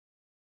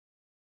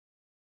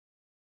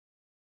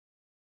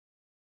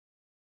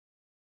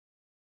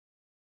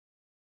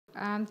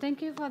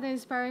Thank you for the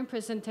inspiring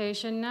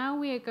presentation. Now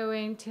we are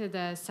going to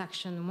the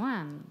section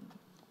 1.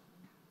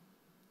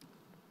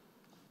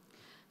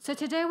 So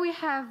today we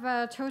have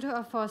a total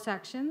of 4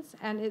 sections,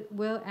 and it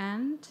will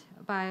end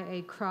by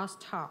a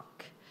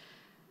crosstalk.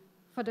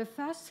 For the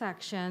first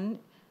section,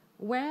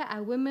 where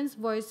are women's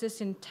voices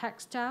in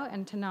textile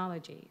and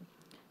technology?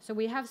 So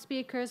we have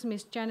speakers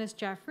Ms. Janice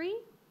Jeffrey,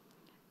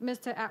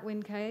 Mr.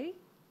 Edwin Keh,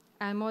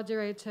 and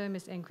moderator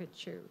Ms. Ingrid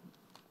Chu.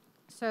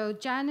 So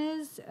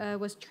Janice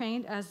was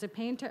trained as a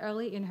painter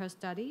early in her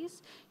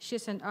studies.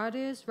 She's an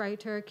artist,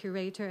 writer,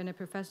 curator, and a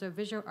professor of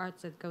visual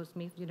arts at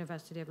Goldsmiths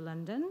University of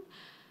London.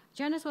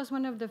 Janice was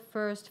one of the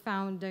first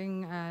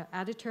founding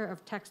editor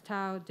of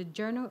Textile, the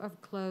Journal of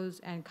Clothes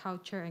and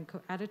Culture, and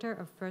co-editor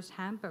of First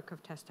Handbook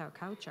of Textile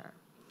Culture.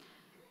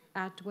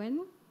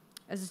 Edwin,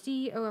 as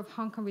the CEO of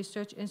Hong Kong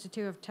Research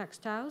Institute of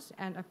Textiles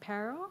and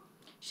Apparel,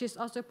 she's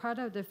also part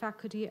of the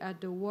faculty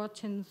at the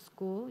Wharton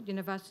School,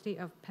 University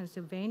of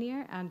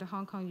Pennsylvania, and the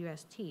Hong Kong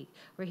UST,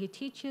 where he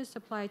teaches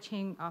supply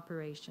chain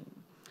operation.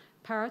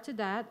 Prior to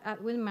that,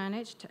 Edwin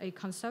managed a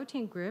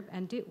consulting group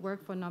and did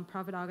work for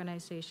nonprofit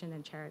organizations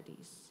and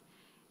charities.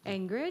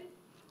 Ingrid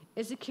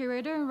is a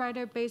curator and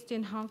writer based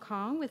in Hong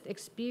Kong with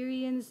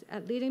experience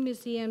at leading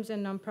museums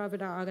and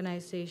nonprofit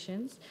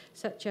organizations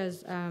such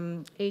as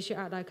Asia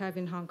Art Archive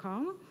in Hong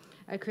Kong,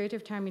 a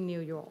Creative Time in New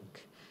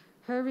York.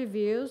 Her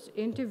reviews,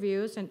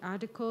 interviews, and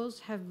articles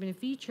have been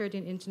featured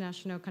in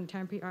international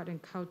contemporary art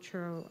and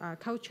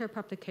culture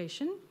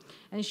publication,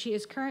 and she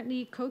is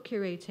currently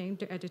co-curating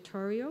the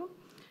editorial,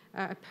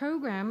 a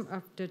program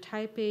of the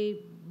Taipei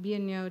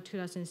Biennial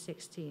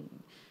 2016.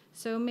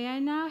 So may I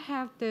now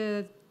have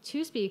the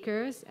 2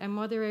 speakers and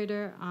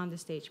moderator on the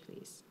stage,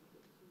 please.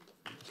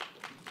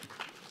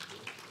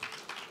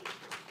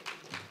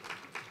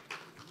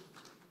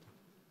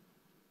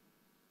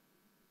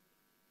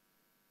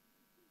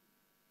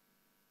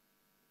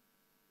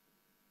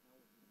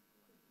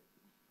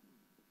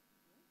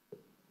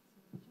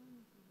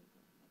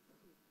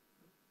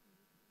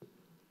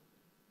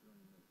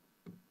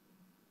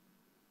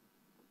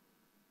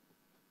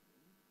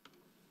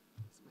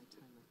 It's my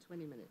timer,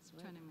 20 minutes,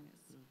 right? 20 minutes.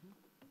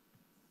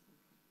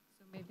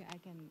 Maybe I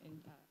can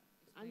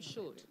I'm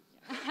short.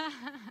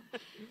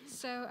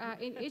 So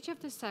in each of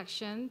the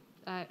sections,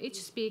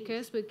 each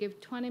speaker will give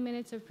 20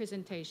 minutes of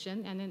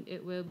presentation, and then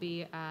it will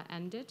be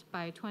ended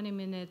by 20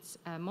 minutes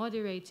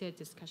moderated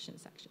discussion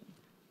section.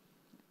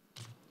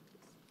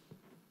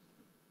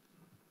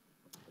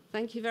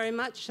 Thank you very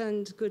much,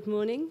 and good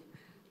morning.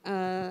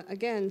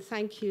 Again,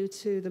 thank you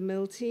to the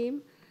Mill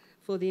team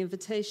for the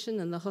invitation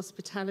and the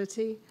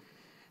hospitality,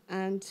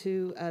 and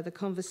to the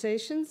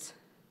conversations.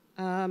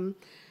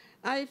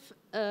 I've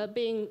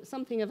being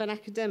something of an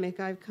academic,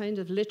 I've kind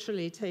of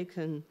literally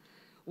taken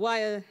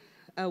where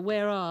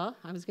are,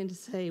 I was going to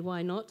say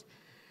why not,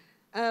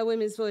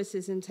 women's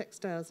voices in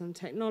textiles and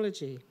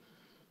technology.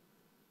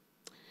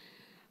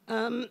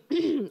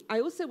 I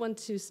also want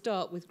to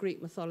start with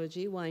Greek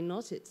mythology. Why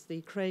not? It's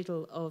the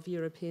cradle of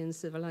European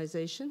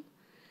civilization.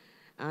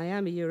 I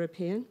am a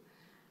European,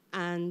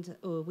 and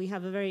we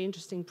have a very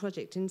interesting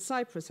project in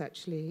Cyprus,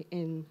 actually,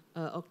 in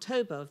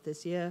October of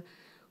this year,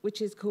 which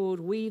is called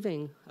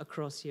Weaving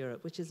Across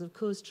Europe, which is, of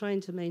course,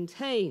 trying to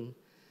maintain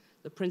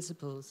the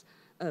principles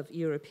of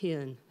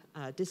European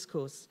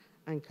discourse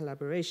and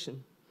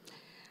collaboration.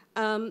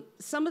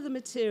 Some of the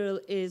material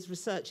is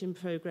research in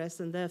progress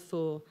and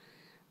therefore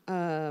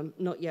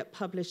not yet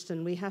published,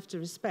 and we have to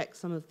respect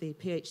some of the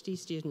PhD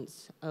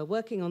students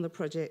working on the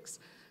projects,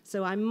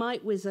 so I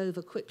might whiz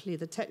over quickly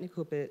the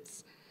technical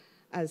bits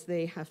as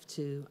they have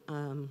to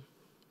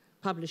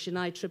publish in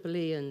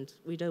IEEE, and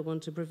we don't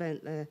want to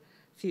prevent their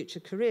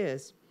future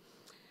careers.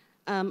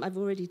 I've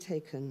already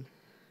taken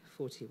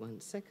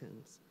 41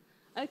 seconds.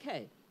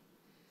 Okay.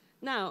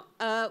 Now,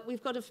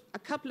 we've got a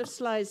couple of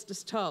slides to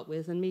start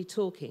with and me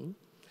talking,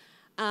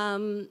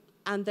 and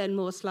then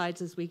more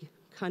slides as we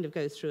kind of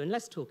go through and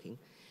less talking.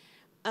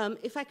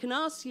 If I can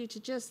ask you to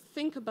just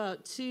think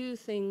about 2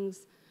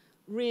 things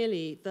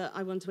really that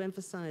I want to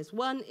emphasize.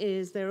 One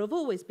is there have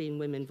always been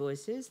women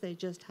voices. They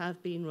just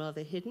have been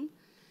rather hidden.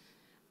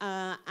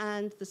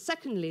 And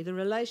secondly, the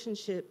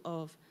relationship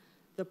of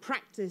the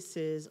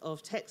practices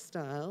of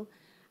textile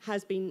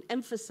has been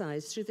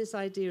emphasized through this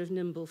idea of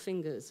nimble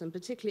fingers, and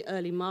particularly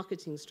early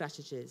marketing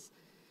strategies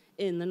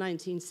in the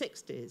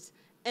 1960s,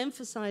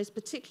 emphasized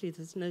particularly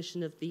this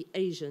notion of the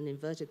Asian,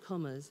 inverted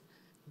commas,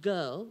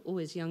 girl,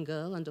 always young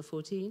girl, under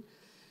 14,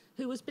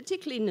 who was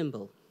particularly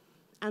nimble.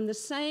 And the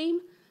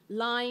same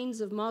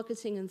lines of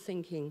marketing and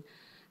thinking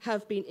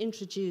have been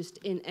introduced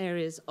in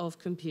areas of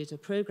computer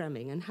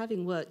programming. And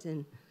having worked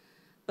in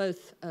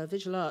both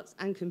visual arts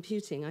and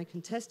computing, I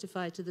can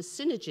testify to the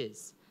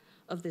synergies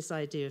of this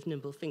idea of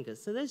nimble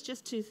fingers. So there's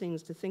just 2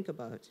 things to think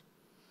about.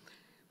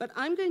 But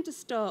I'm going to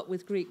start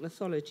with Greek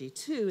mythology,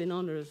 too, in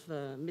honor of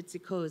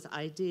Mitsuko's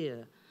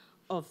idea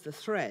of the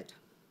thread.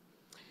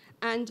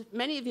 And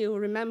many of you will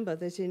remember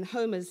that in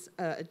Homer's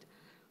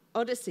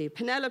Odyssey,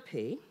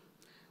 Penelope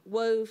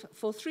wove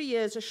for 3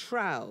 years a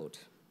shroud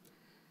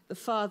the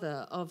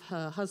father of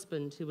her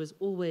husband who was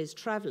always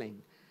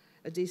traveling,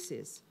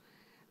 Odysseus.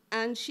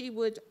 And she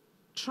would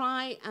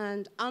try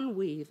and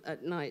unweave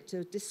at night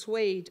to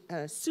dissuade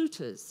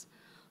suitors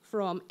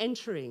from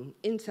entering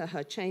into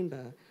her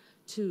chamber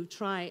to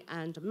try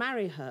and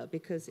marry her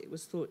because it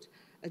was thought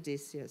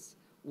Odysseus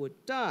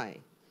would die.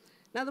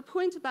 Now, the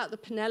point about the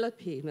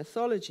Penelope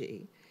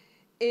mythology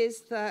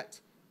is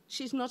that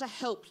she's not a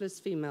helpless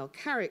female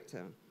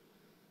character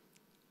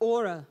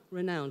or a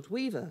renowned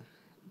weaver,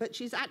 but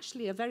she's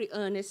actually a very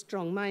earnest,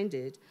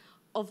 strong-minded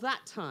of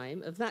that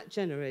time, of that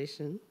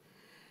generation,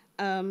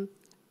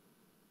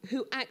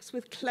 who acts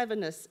with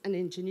cleverness and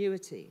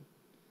ingenuity.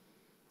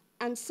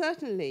 And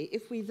certainly,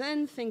 if we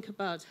then think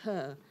about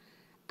her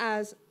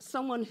as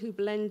someone who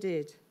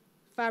blended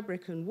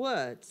fabric and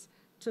words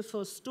to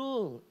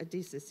forestall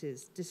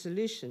Odysseus's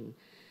dissolution,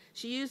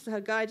 she used her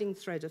guiding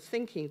thread of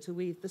thinking to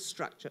weave the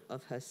structure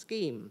of her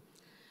scheme.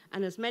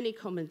 And as many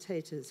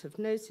commentators have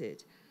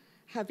noted,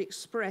 have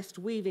expressed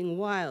weaving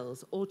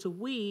wiles or to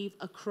weave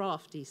a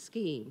crafty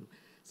scheme.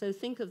 So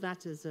think of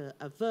that as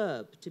a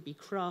verb, to be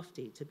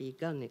crafty, to be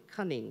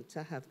cunning,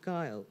 to have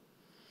guile.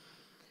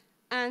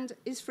 And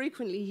is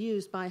frequently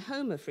used by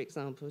Homer, for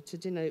example, to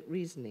denote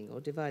reasoning or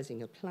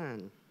devising a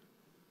plan.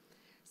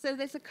 So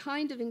there's a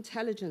kind of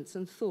intelligence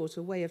and thought,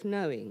 a way of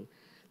knowing,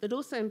 that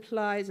also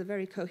implies a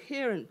very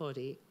coherent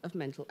body of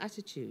mental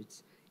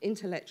attitudes,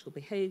 intellectual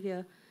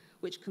behavior,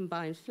 which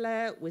combine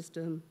flair,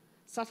 wisdom,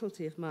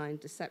 subtlety of mind,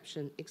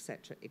 deception,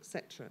 etc.,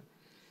 etc.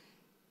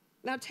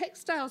 Now,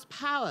 textiles'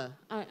 power,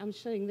 I'm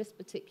showing this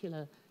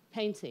particular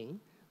painting.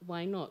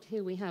 Why not?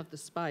 Here we have the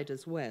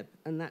spider's web,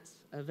 and that's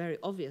a very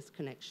obvious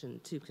connection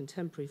to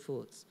contemporary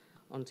thoughts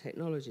on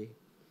technology.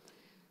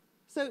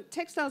 So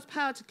textiles'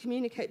 power to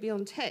communicate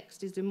beyond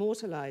text is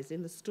immortalized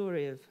in the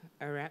story of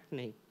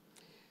Arachne,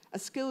 a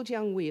skilled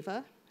young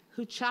weaver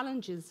who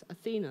challenges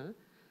Athena,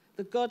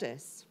 the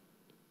goddess,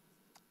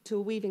 to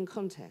a weaving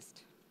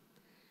contest.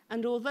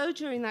 And although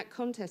during that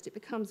contest it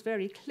becomes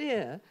very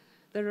clear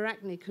that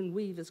Arachne can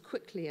weave as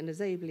quickly and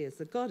as ably as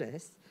the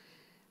goddess,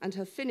 and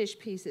her finished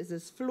piece is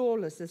as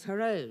flawless as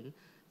her own,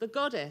 the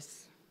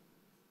goddess,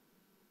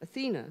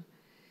 Athena,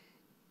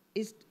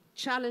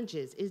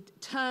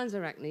 turns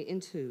Arachne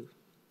into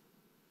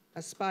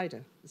a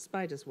spider, the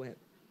spider's web.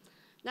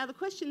 Now the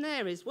question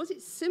there is, was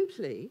it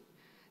simply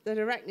that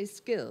Arachne's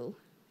skill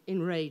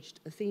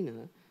enraged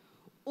Athena,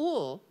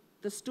 or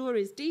the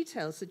story's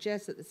details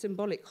suggest that the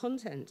symbolic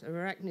content of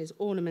Arachne's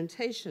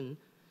ornamentation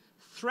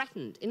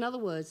threatened, in other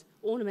words,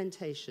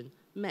 ornamentation,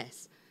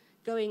 mess,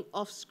 going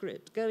off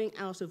script, going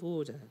out of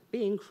order,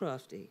 being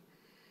crafty,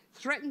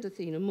 threatened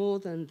Athena more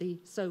than the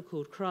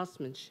so-called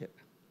craftsmanship.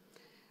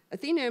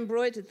 Athena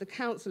embroidered the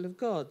council of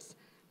gods,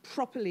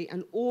 properly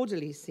and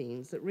orderly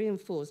scenes that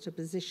reinforced her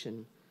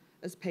position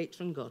as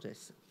patron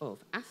goddess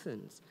of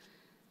Athens.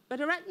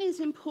 But Arachne is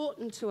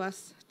important to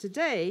us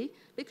today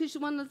because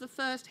she's one of the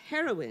first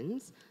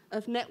heroines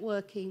of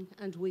networking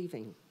and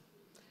weaving,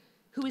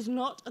 who is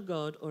not a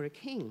god or a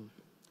king.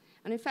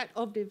 And in fact,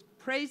 Ovid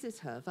praises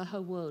her for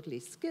her worldly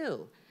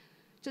skill.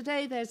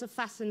 Today, there's a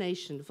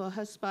fascination for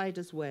her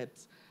spider's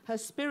webs, her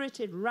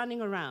spirited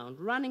running around,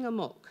 running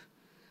amok,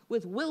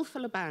 with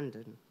willful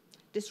abandon,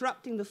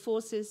 disrupting the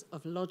forces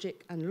of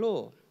logic and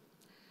law.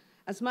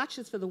 As much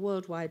as for the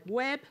World Wide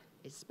Web,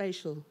 its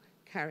spatial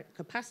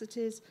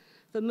capacities,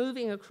 for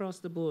moving across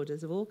the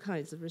borders of all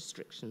kinds of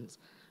restrictions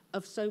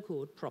of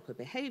so-called proper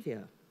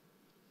behavior.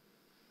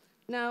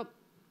 Now,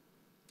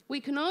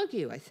 we can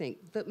argue, I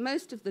think, that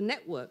most of the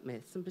network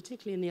myths, and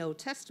particularly in the Old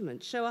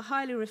Testament, show a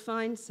highly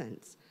refined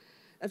sense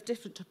of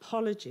different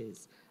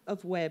topologies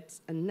of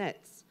webs and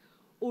nets.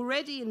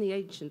 Already in the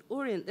ancient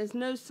Orient, there's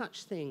no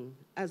such thing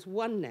as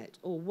one net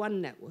or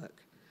one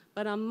network,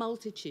 but a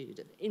multitude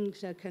of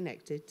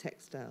interconnected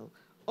textile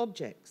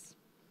objects.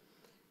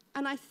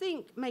 And I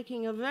think,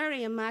 making a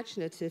very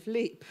imaginative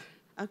leap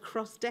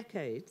across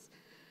decades,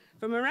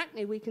 from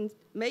Arachne we can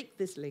make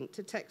this link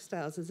to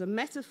textiles as a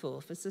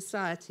metaphor for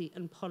society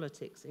and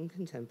politics in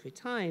contemporary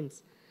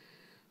times,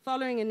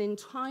 following an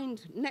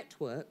entwined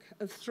network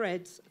of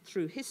threads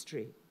through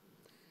history.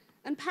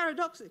 And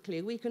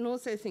paradoxically, we can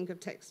also think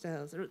of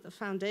textiles as at the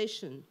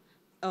foundation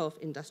of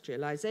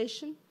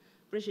industrialization,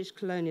 British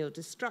colonial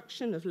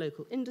destruction of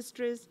local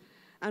industries,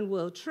 and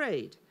world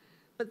trade.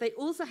 But they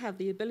also have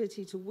the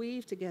ability to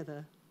weave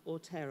together or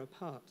tear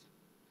apart,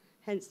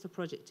 hence the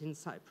project in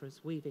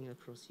Cyprus, weaving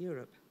across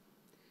Europe.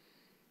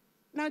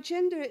 Now,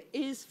 gender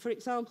is, for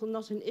example,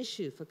 not an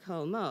issue for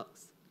Karl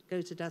Marx.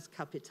 Go to Das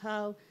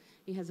Kapital.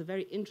 He has a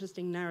very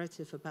interesting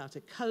narrative about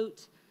a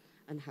coat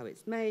and how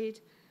it's made.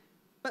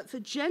 But for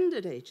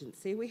gendered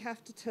agency, we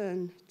have to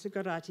turn to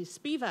Gorati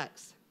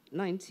Spivak's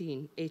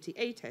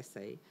 1988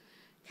 essay,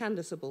 Can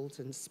the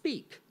Subaltern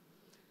Speak?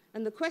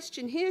 And the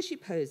question here she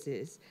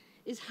poses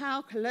is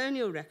how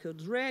colonial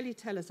records rarely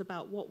tell us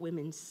about what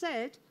women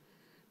said,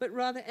 but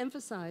rather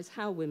emphasize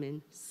how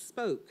women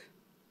spoke.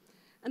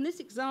 And this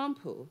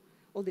example,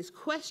 or this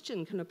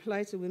question, can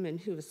apply to women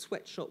who were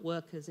sweatshop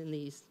workers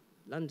in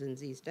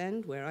London's East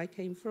End, where I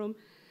came from,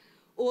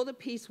 or the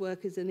piece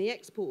workers in the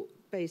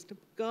export-based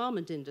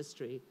garment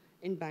industry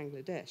in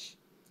Bangladesh,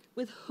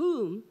 with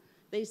whom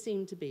they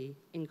seem to be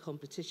in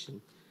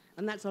competition.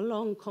 And that's a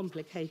long,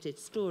 complicated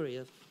story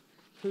of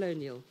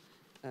colonial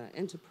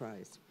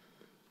enterprise.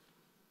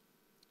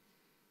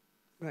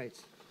 Right.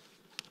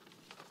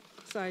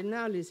 So I'm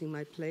now losing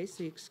my place,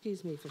 so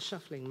excuse me for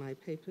shuffling my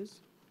papers.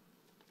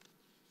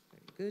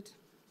 Very good.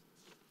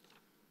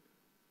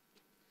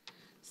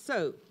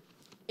 So,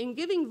 in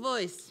giving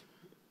voice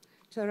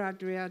to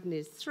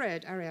Ariadne's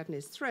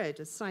thread,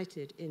 as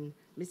cited in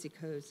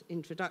Misiko's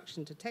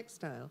introduction to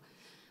Textile,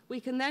 we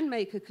can then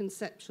make a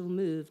conceptual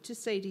move to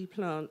Sadie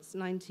Plant's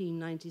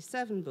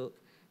 1997 book,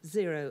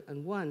 Zero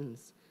and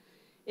Ones.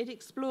 It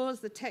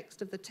explores the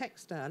text of the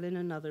textile in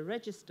another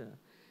register,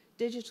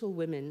 Digital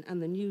Women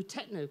and the New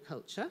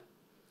Technoculture,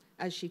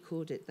 as she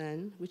called it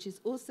then, which is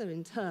also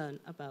in turn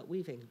about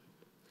weaving.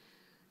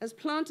 As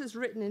Plant has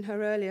written in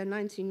her earlier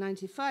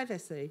 1995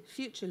 essay,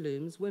 Future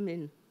Looms,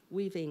 Women,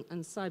 Weaving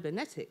and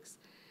Cybernetics,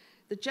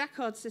 the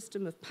Jacquard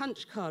system of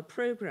punch card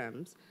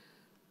programs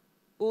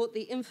brought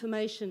the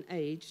information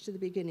age to the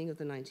beginning of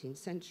the 19th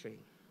century.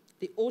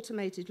 The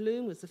automated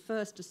loom was the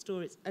first to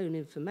store its own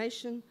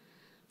information,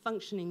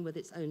 functioning with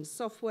its own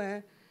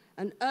software,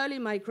 an early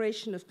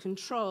migration of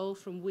control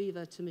from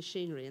weaver to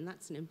machinery, and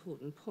that's an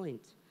important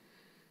point.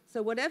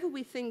 So whatever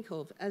we think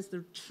of as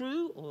the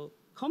true or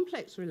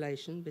complex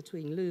relation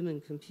between loom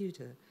and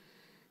computer,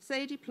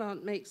 Sadie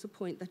Plant makes a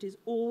point that is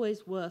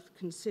always worth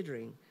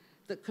considering,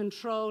 that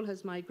control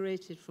has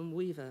migrated from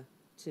weaver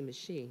to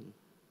machine.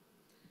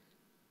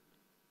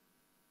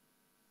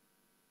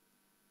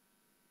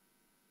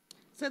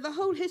 So the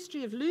whole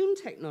history of loom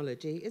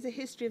technology is a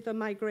history of the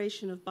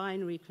migration of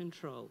binary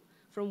control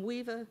from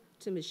weaver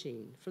to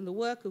machine, from the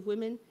work of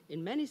women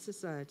in many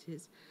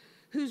societies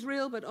whose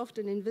real but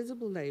often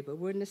invisible labor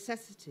were a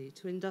necessity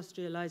to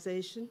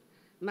industrialization,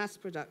 mass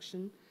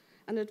production,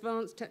 and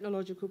advanced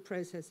technological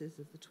processes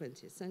of the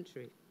 20th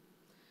century.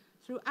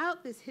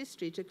 Throughout this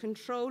history, to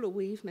control a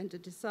weave meant to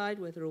decide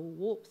whether a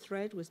warp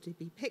thread was to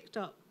be picked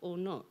up or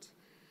not.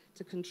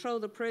 To control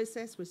the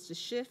process was to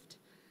shift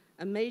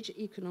a major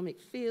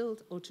economic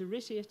field, or to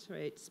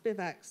reiterate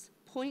Spivak's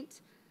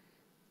point,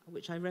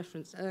 which I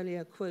referenced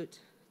earlier, quote,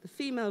 the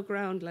female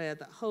ground layer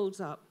that holds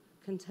up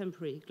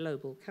contemporary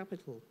global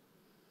capital.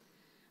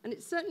 And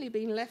it's certainly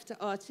been left to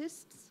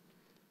artists,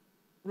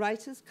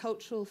 writers,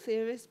 cultural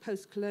theorists,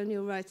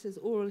 post-colonial writers,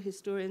 oral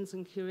historians,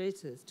 and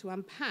curators to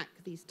unpack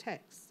these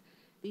texts,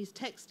 these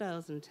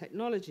textiles and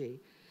technology.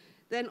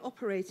 Then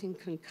operating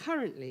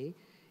concurrently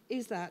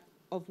is that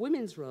of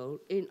women's role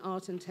in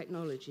art and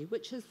technology,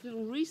 which has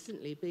still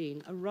recently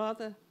been a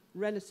rather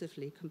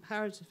relatively,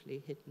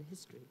 comparatively hidden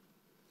history.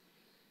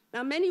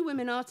 Now, many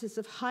women artists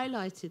have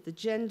highlighted the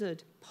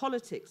gendered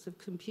politics of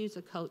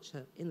computer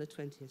culture in the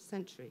 20th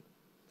century.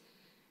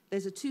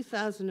 There's a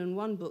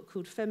 2001 book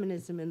called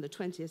Feminism in the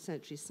 20th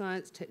Century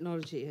Science,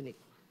 Technology, and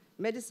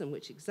Medicine,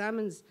 which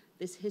examines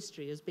this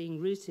history as being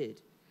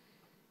rooted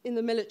in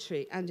the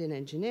military and in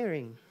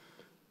engineering.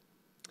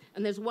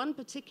 And there's one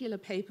particular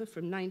paper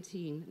from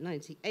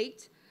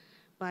 1998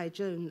 by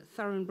Joan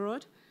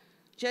Thurenbrod,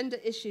 Gender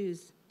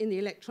Issues in the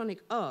Electronic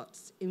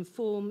Arts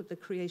Inform the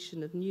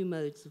Creation of New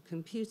Modes of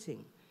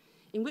Computing,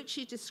 in which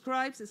she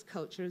describes this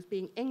culture as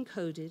being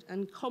encoded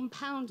and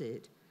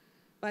compounded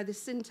by the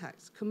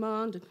syntax,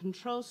 command, and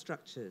control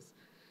structures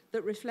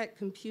that reflect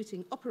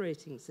computing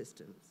operating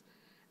systems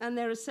and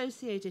their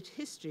associated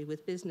history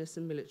with business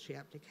and military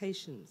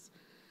applications,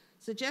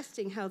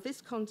 suggesting how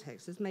this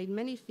context has made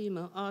many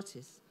female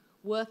artists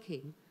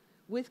working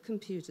with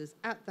computers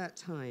at that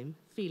time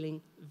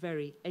feeling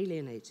very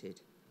alienated.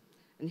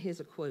 And here's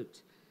a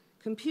quote.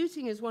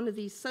 Computing is one of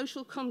these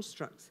social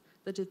constructs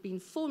that have been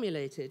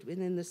formulated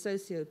within the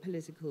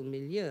socio-political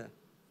milieu.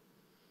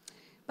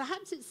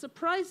 Perhaps it's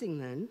surprising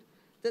then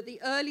that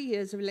the early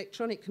years of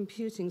electronic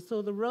computing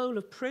saw the role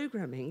of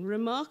programming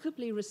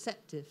remarkably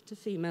receptive to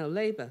female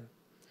labor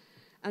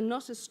and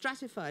not as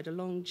stratified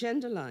along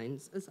gender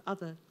lines as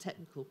other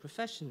technical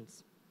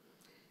professions.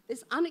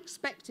 This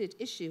unexpected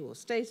issue or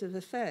state of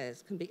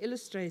affairs can be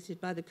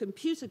illustrated by the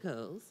Computer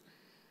Girls,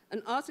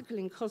 an article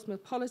in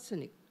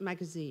Cosmopolitan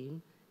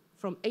magazine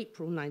from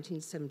April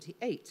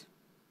 1978,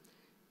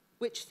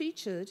 which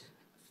featured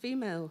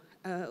female,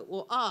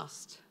 or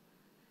asked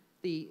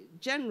the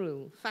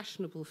general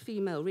fashionable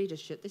female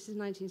readership, this is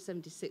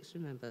 1976,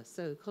 remember,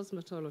 so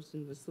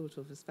Cosmopolitan was thought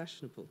of as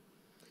fashionable,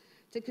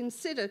 to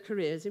consider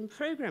careers in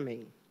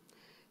programming,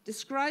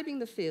 describing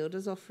the field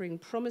as offering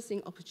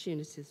promising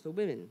opportunities for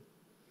women.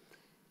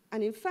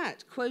 And in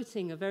fact,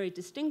 quoting a very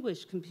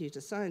distinguished computer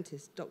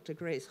scientist, Dr.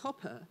 Grace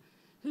Hopper,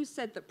 who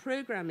said that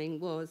programming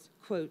was,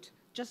 quote,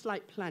 just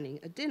like planning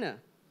a dinner.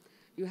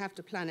 You have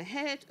to plan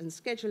ahead and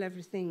schedule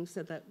everything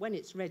so that when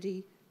it's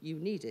ready, you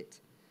need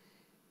it.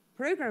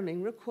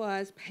 Programming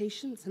requires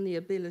patience and the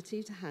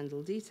ability to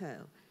handle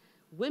detail.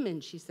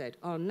 Women, she said,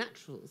 are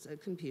naturals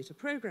at computer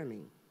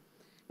programming.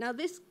 Now,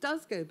 this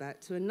does go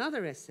back to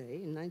another essay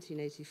in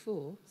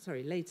 1984,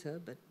 sorry, later,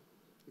 but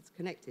it's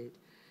connected,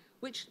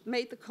 which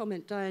made the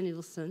comment, Diane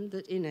Nielsen,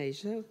 that in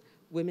Asia,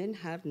 women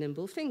have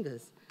nimble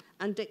fingers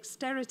and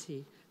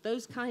dexterity,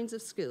 those kinds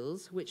of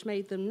skills which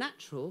made them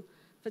natural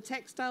for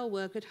textile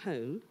work at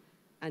home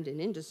and in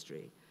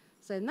industry.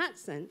 So in that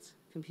sense,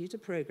 computer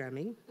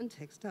programming and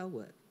textile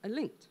work are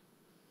linked.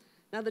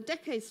 Now, the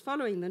decades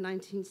following the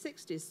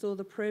 1960s saw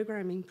the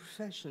programming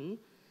profession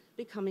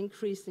become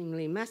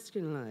increasingly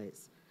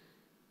masculinized.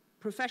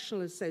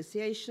 Professional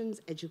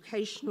associations,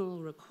 educational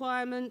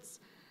requirements,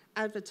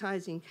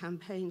 advertising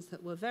campaigns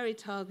that were very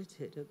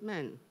targeted at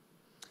men.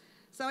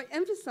 So I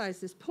emphasize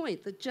this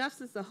point that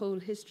just as the whole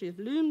history of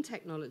loom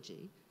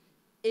technology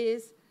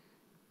is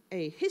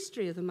a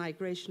history of the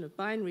migration of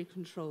binary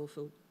control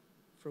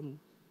from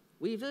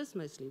weavers,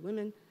 mostly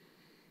women,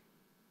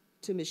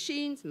 to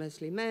machines,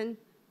 mostly men,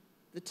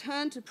 the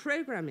turn to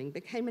programming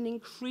became an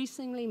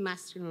increasingly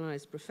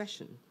masculinized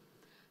profession,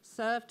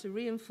 served to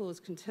reinforce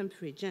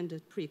contemporary gender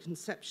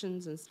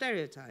preconceptions and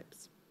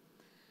stereotypes.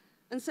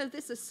 And so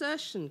this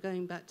assertion,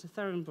 going back to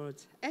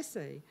Thurenbrod's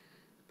essay,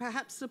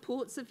 perhaps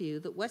supports the view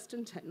that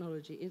Western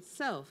technology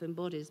itself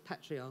embodies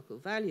patriarchal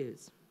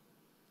values.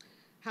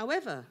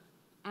 However,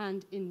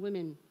 and in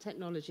Women,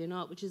 Technology and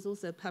Art, which is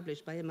also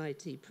published by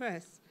MIT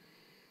Press,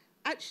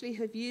 actually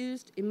have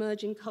used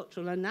emerging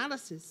cultural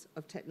analysis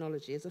of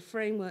technology as a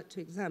framework to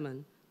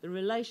examine the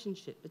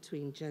relationship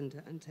between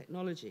gender and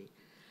technology.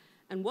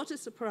 And what a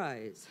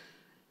surprise.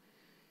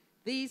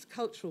 These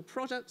cultural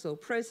products or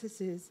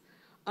processes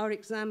are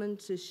examined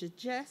to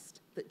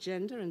suggest that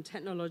gender and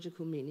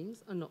technological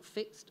meanings are not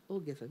fixed or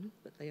given,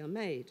 but they are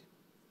made.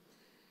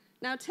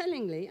 Now,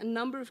 tellingly, a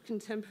number of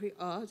contemporary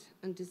art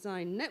and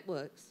design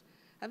networks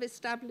have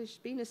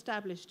been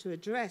established to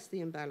address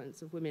the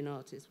imbalance of women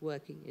artists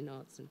working in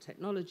arts and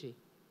technology.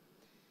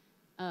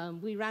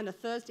 We ran a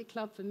Thursday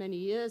club for many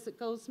years at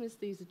Goldsmiths.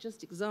 These are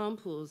just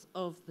examples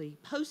of the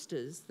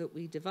posters that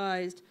we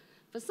devised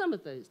for some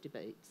of those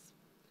debates.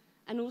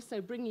 And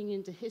also bringing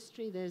into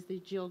history, there's the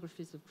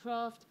geographies of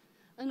craft,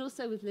 and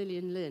also with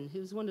Lillian Lin, who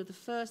was one of the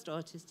first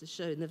artists to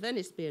show in the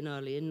Venice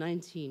Biennale in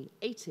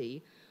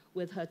 1980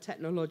 with her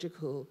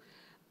technological,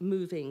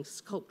 moving,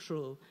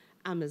 sculptural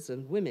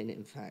Amazon women,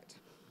 in fact.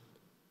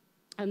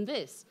 And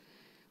this,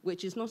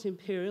 which is not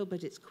Imperial,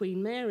 but it's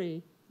Queen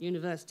Mary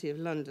University of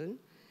London,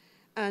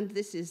 and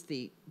this is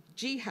the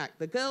GHAC,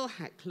 the Girl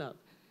Hack Club.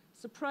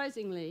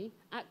 Surprisingly,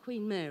 at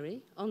Queen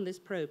Mary, on this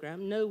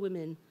program, no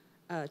women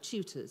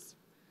tutors,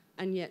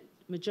 and yet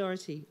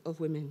majority of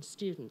women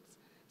students.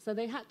 So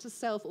they had to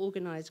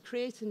self-organize,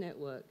 create a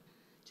network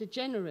to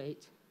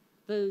generate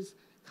those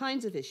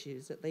kinds of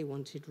issues that they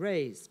wanted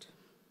raised.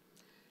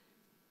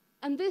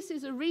 And this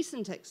is a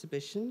recent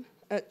exhibition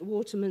at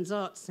Waterman's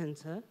Art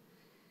Centre.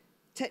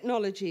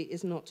 Technology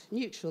is not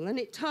neutral, and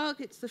it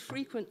targets the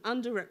frequent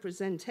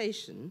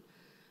underrepresentation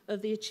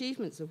of the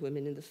achievements of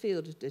women in the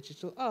field of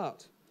digital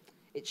art.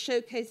 It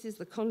showcases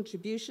the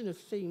contribution of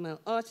female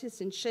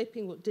artists in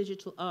shaping what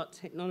digital art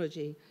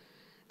technology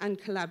and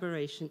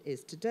collaboration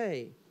is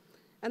today.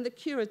 And the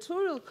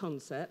curatorial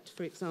concept,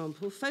 for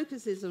example,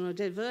 focuses on a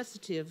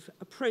diversity of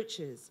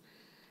approaches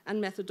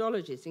and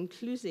methodologies,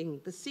 including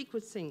the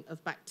sequencing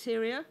of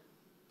bacteria.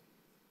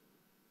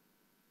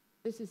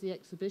 This is the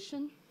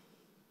exhibition.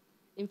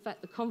 In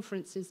fact, the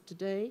conference is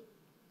today.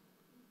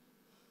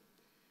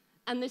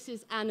 And this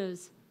is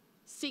Anna's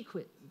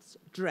sequence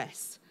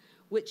dress,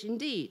 which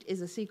indeed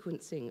is a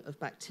sequencing of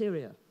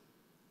bacteria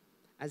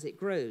as it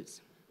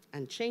grows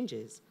and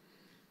changes.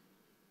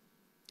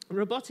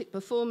 Robotic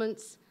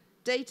performance,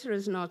 data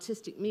as an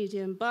artistic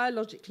medium,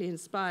 biologically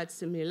inspired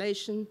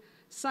simulation,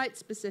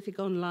 site-specific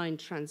online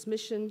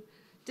transmission,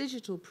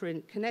 digital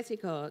print,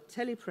 kinetic art,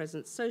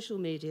 telepresence, social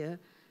media,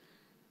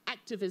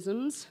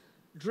 activisms,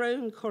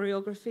 drone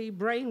choreography,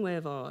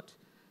 brainwave art,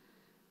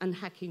 and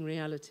hacking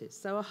realities.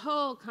 So a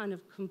whole kind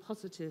of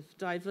compositive,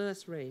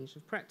 diverse range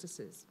of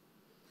practices.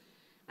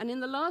 And in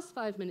the last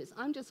 5 minutes,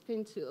 I'm just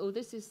going to,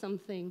 this is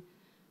something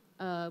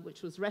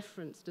which was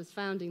referenced as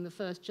founding the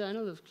first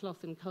journal of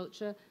cloth and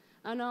culture.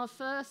 And our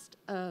first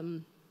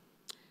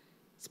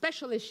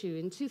special issue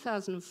in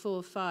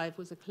 2004-05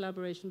 was a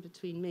collaboration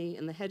between me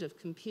and the head of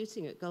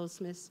computing at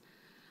Goldsmiths,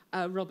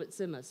 Robert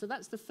Zimmer. So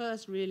that's the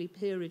first really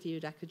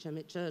peer-reviewed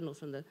academic journal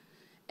from the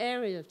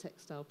area of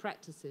textile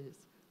practices,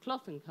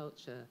 cloth and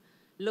culture,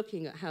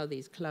 looking at how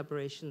these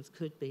collaborations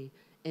could be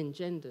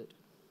engendered.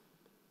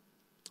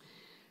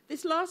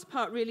 This last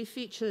part really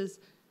features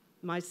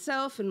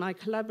myself and my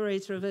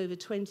collaborator of over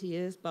 20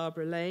 years,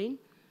 Barbara Lane,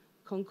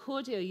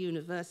 Concordia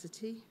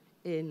University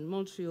in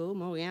Montreal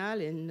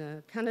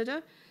in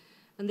Canada.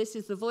 And this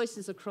is the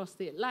Voices Across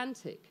the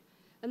Atlantic.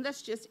 And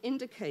this just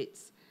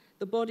indicates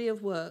the body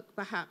of work,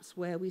 perhaps,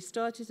 where we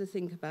started to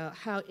think about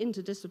how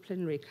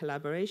interdisciplinary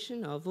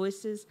collaboration, our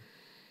voices,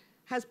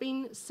 has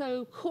been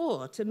so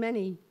core to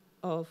many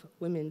of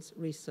women's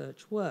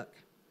research work.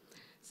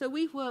 So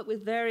we've worked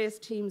with various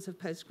teams of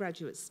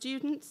postgraduate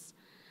students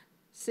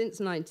since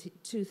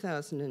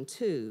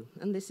 2002,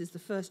 and this is the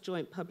first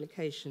joint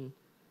publication,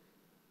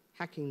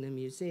 Hacking the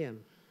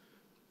Museum.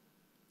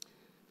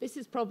 This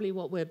is probably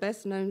what we're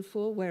best known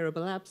for,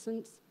 wearable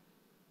absence.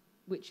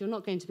 which you're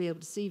not going to be able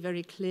to see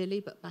very clearly,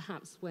 but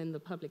perhaps when the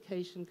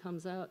publication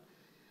comes out,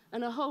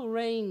 and a whole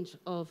range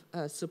of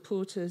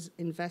supporters,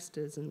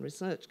 investors, and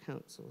research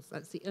councils.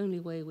 That's the only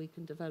way we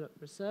can develop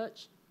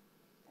research.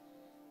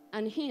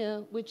 And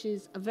here, which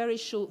is a very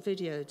short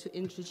video to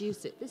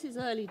introduce it. This is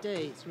early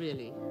days,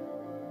 really.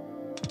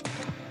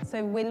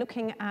 So we're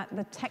looking at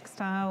the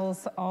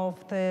textiles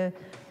of the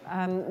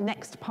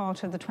next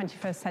part of the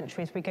 21st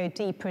century as we go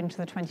deeper into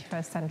the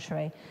 21st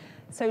century.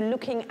 So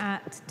looking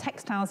at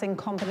textiles in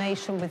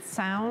combination with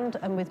sound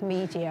and with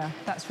media,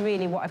 that's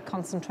really what I've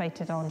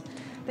concentrated on.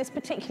 This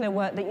particular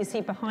work that you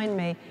see behind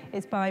me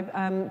is by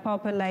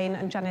Barbara Lane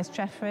and Janice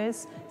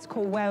Jeffries. It's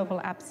called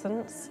Wearable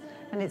Absence,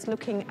 and it's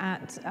looking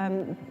at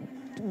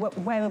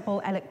wearable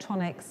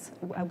electronics,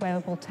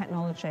 wearable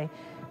technology.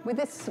 With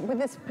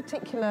this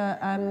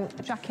particular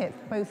jacket,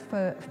 both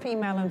for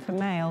female and for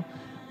male,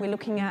 we're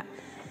looking at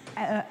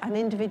an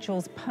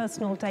individual's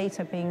personal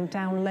data being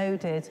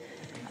downloaded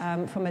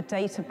from a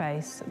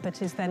database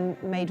that is then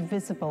made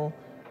visible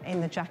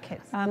in the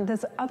jacket.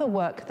 There's other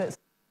work that's...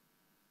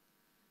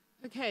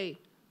 Okay,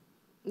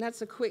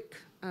 that's a quick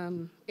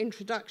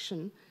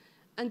introduction.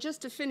 And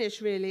just to finish,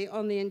 really,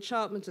 on the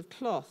enchantment of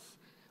cloth,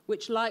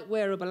 which, like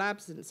Wearable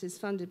Absence, is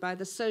funded by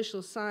the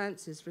Social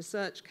Sciences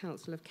Research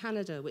Council of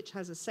Canada, which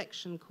has a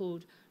section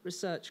called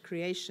Research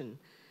Creation.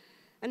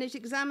 And it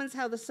examines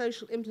how the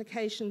social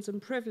implications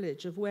and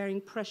privilege of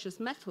wearing precious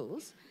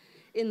metals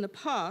in the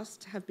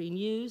past have been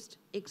used,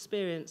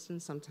 experienced,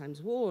 and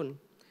sometimes worn.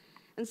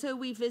 And so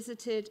we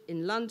visited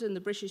in London the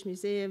British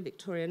Museum,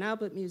 Victoria and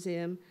Albert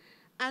Museum,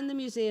 and the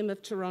Museum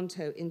of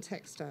Toronto in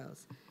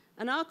Textiles.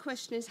 And our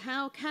question is,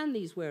 how can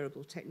these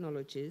wearable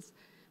technologies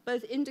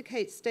both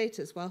indicate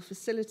status while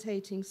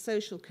facilitating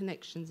social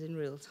connections in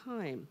real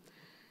time?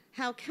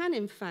 How can,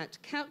 in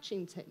fact,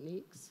 couching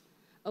techniques,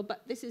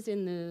 but this is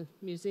in the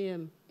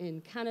museum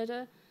in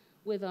Canada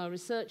with our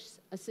research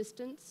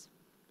assistants,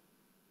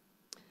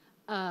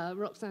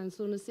 Roxanne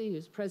Saunasy,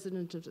 who's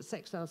president of the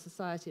Textile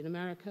Society in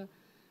America,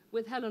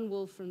 with Helen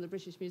Wolf from the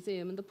British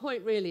Museum. And the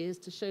point really is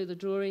to show the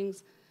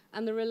drawings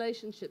and the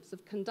relationships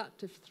of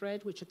conductive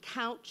thread, which are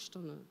couched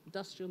on an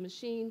industrial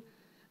machine,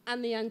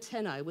 and the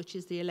antennae, which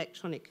is the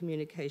electronic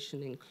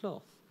communication in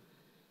cloth.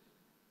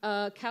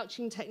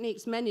 Couching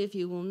techniques, many of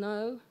you will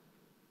know.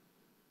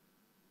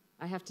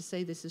 I have to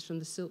say this is from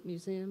the Silk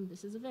Museum.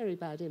 This is a very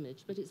bad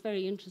image, but it's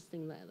very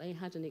interesting that they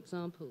had an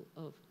example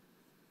of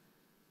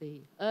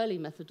the early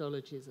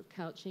methodologies of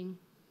couching.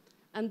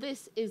 And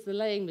this is the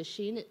laying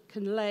machine. It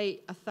can lay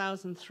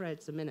 1,000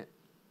 threads a minute.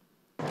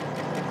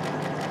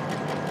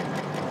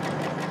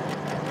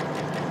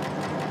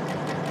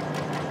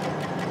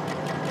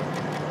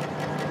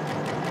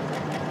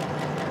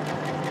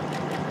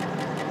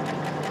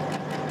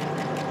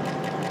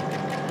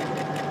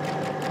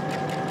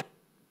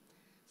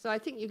 So I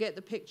think you get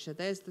the picture.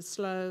 There's the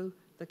slow,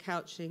 the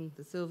couching,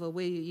 the silver.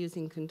 We're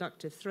using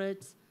conductive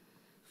threads,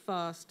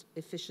 fast,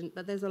 efficient,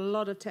 but there's a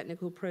lot of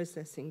technical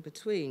processing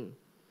between.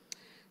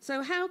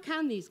 So how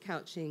can these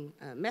couching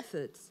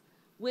methods,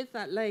 with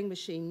that laying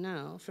machine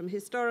now, from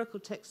historical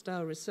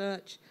textile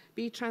research,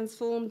 be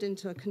transformed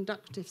into a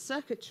conductive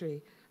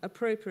circuitry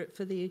appropriate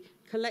for the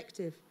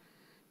collective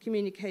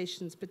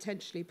communications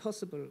potentially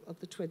possible of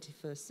the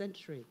 21st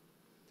century?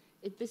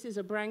 This is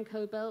a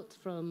Branco belt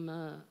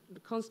from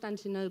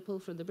Constantinople,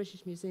 from the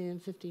British Museum,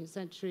 15th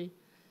century,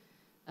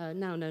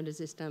 now known as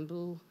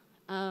Istanbul,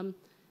 and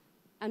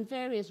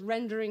various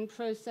rendering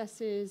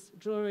processes,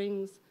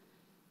 drawings,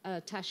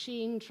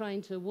 Taschine,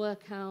 trying to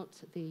work out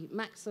the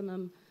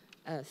maximum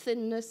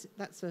thinness.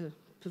 That's a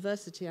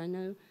perversity, I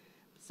know,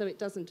 so it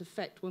doesn't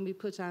affect when we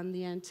put on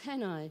the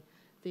antennae,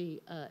 the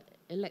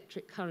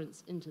electric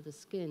currents into the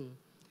skin.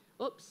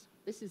 Oops,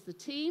 this is the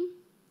team.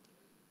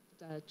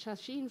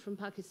 Taschine from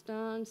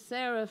Pakistan,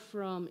 Sarah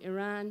from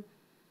Iran,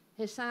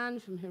 Hassan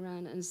from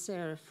Iran, and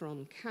Sarah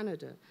from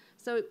Canada.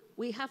 So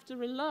we have to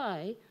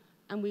rely,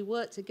 and we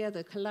work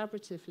together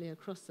collaboratively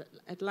across the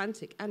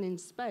Atlantic and in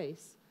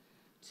space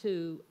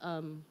to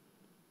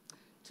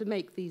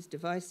make these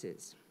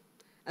devices.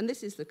 And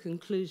this is the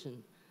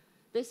conclusion.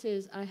 This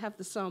is, I have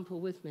the sample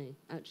with me,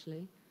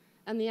 actually,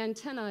 and the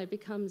antennae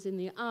becomes in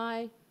the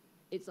eye,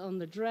 it's on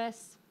the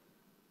dress,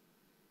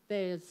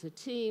 there's a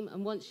team,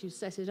 and once you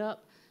set it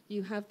up,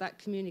 you have that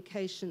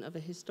communication of a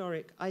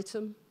historic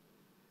item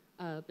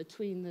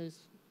between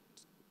those,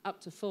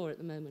 up to 4 at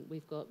the moment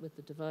we've got with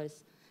the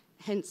device,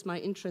 hence my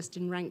interest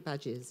in rank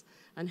badges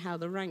and how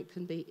the rank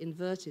can be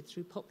inverted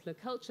through popular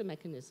culture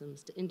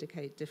mechanisms to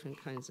indicate different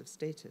kinds of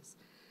status.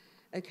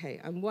 Okay,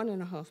 I'm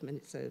 1.5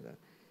 minutes over.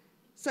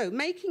 So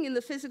making in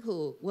the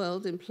physical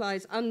world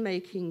implies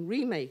unmaking,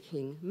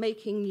 remaking,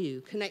 making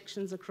new,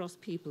 connections across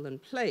people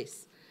and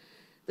place.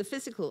 The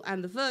physical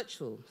and the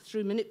virtual,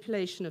 through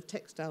manipulation of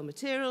textile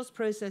materials,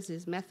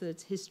 processes,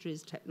 methods,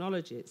 histories,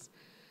 technologies.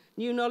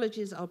 New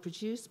knowledges are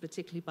produced,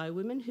 particularly by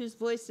women, whose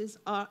voices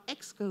are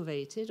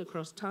excavated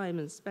across time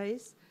and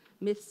space,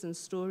 myths and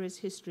stories,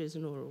 histories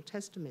and oral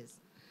testimonies.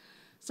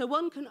 So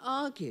one can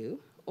argue,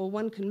 or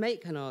one can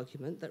make an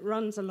argument that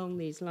runs along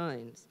these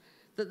lines,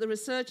 that the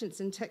resurgence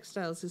in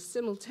textiles is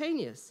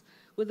simultaneous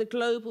with the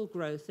global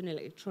growth in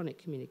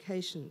electronic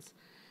communications.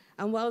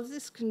 And while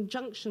this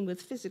conjunction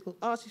with physical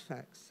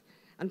artifacts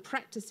and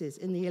practices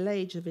in the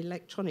age of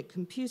electronic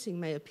computing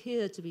may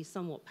appear to be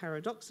somewhat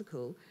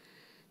paradoxical,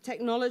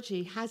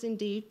 technology has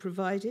indeed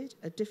provided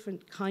a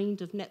different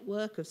kind of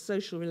network of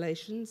social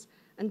relations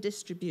and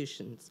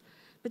distributions,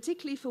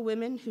 particularly for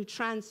women who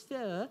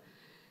transfer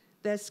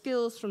their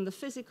skills from the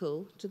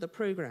physical to the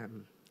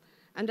program.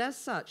 And as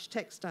such,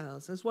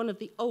 textiles, as one of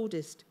the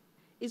oldest,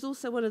 is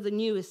also one of the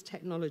newest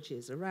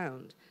technologies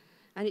around.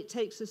 And it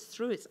takes us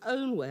through its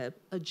own web,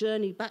 a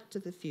journey back to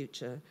the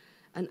future,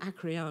 and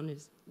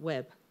HKRITA's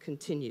web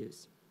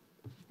continues.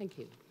 Thank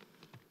you.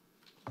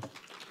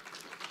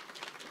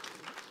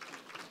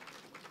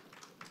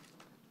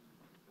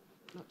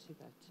 Not too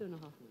bad, 2.5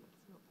 minutes.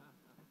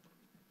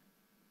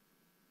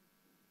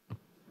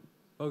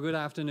 Well, good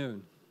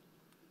afternoon.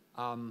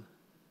 I'm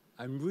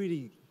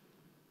really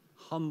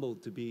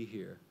humbled to be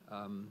here.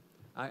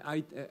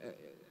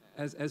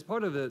 As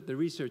part of the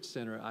research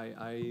center,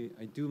 I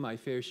do my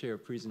fair share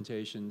of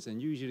presentations, and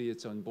usually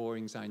it's on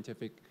boring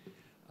scientific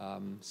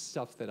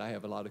stuff that I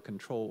have a lot of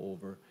control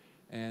over.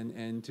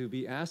 And to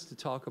be asked to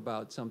talk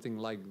about something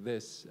like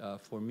this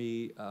for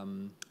me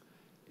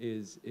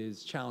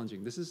is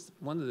challenging. This is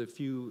one of the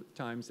few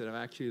times that I've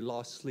actually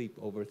lost sleep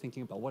over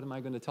thinking about what am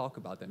I going to talk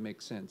about that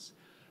makes sense.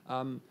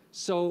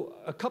 So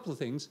a couple of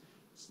things.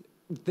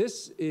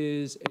 This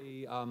is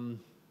a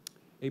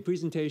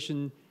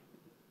presentation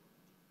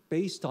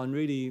based on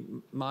really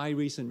my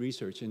recent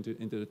research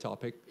into the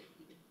topic.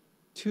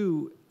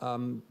 Two,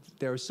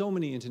 there are so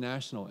many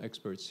international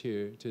experts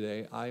here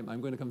today.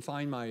 I'm going to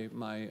confine my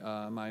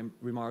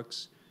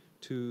remarks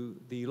to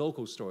the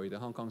local story, the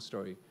Hong Kong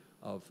story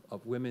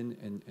of women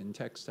and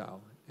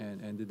textile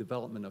and the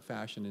development of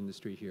fashion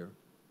industry here.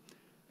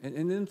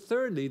 And then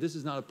thirdly, this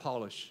is not a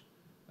polished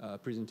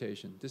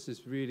presentation. This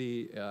is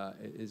really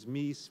is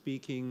me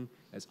speaking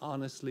as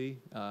honestly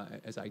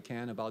as I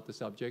can about the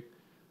subject.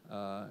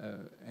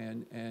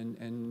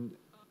 And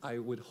I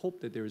would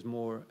hope that there's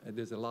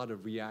a lot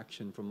of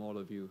reaction from all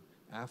of you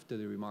after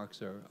the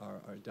remarks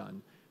are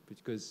done,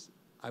 because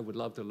I would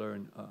love to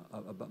learn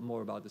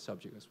more about the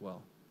subject as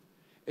well.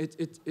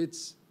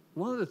 It's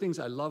one of the things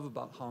I love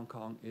about Hong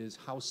Kong is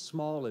how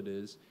small it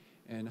is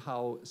and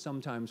how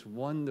sometimes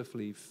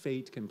wonderfully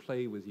fate can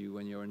play with you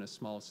when you're in a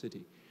small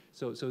city.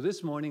 So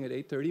this morning at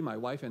 8:30, my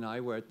wife and I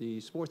were at the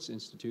Sports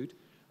Institute,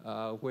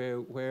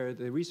 where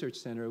the research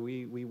center,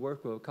 we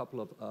work with a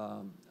couple of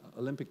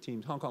Olympic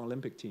teams, Hong Kong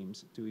Olympic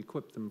teams, to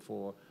equip them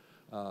for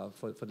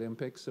the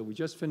Olympics. So we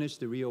just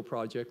finished the Rio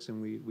projects,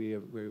 and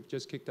we've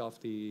just kicked off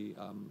the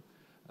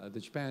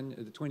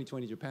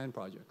 2020 Japan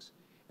projects.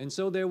 And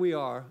so there we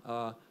are,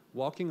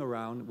 walking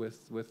around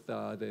with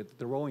the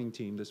rowing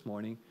team this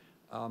morning,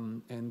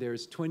 and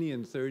there's 20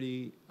 and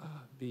 30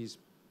 these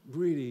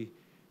really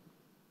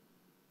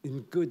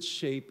in good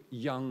shape,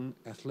 young,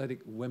 athletic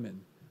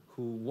women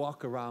who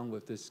walk around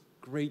with this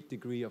great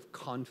degree of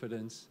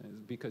confidence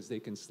because they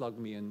can slug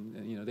me and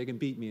you know, they can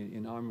beat me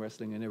in arm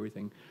wrestling and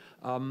everything,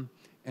 and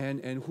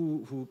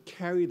who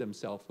carry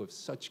themselves with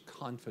such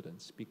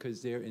confidence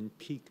because they're in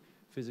peak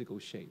physical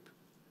shape.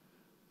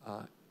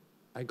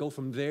 I go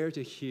from there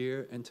to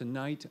here, and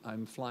tonight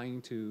I'm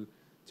flying to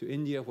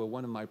India, where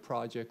one of my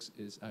projects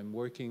is I'm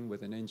working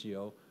with an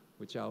NGO,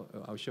 which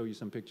I'll show you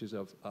some pictures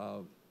of,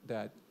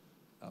 that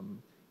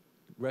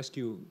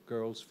rescue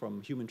girls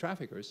from human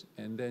traffickers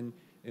and then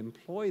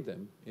employ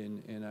them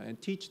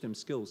and teach them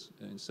skills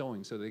in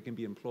sewing so they can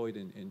be employed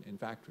in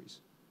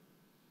factories.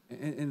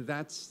 And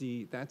that's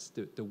the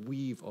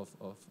weave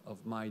of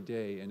my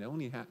day, and it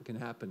only can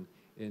happen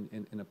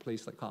in a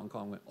place like Hong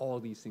Kong, where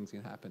all these things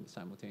can happen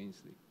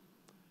simultaneously.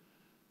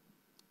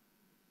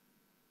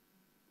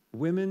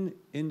 Women,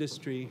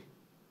 industry,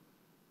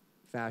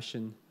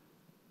 fashion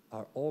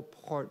are all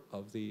part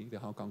of the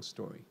Hong Kong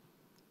story.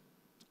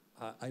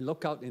 I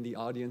look out in the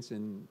audience,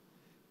 and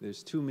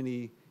there's too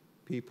many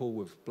people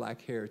with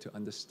black hair to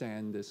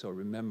understand this or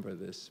remember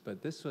this,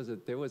 but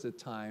there was a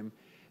time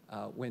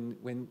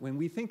when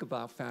we think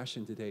about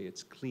fashion today,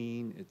 it's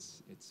clean,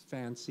 it's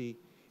fancy,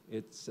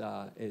 it's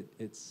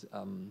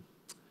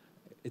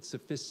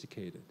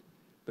sophisticated.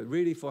 But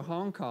really, for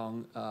Hong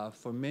Kong,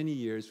 for many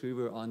years, we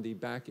were on the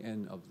back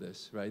end of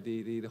this, right?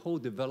 The whole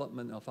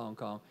development of Hong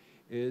Kong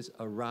is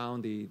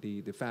around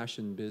the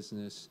fashion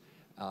business,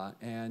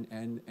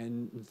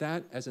 and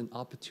that as an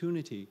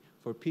opportunity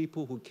for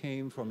people who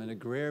came from an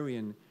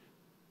agrarian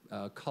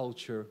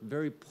culture,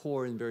 very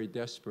poor and very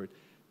desperate,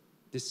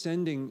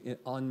 descending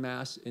en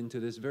masse into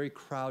this very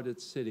crowded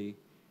city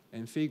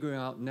and figuring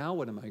out, now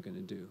what am I going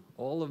to do?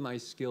 All of my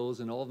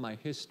skills and all of my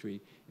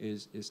history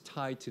is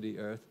tied to the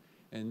earth.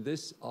 And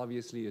this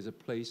obviously is a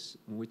place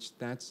in which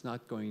that's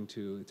not going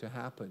to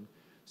happen.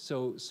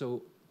 So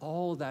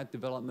all that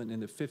development in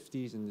the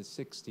 50s and the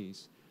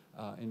 60s,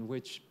 in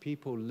which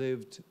people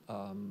lived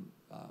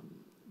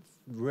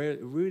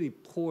really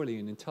poorly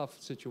and in a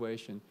tough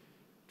situation,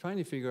 trying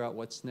to figure out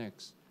what's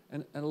next.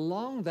 And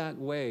along that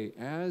way,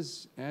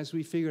 as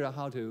we figured out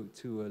how to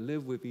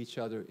live with each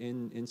other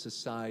in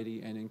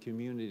society and in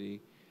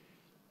community,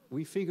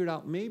 we figured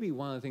out maybe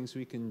one of the things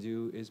we can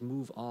do is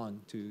move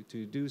on to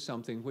do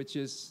something which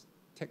is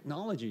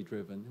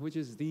technology-driven, which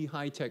is the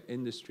high-tech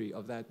industry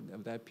of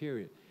that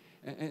period.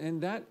 And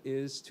that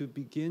is to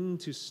begin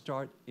to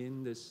start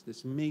in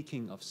this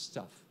making of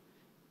stuff.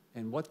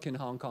 And what can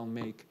Hong Kong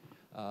make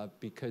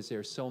because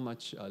there's so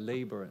much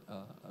labor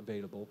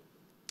available?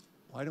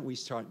 Why don't we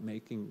start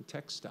making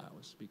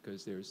textiles?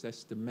 Because there's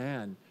this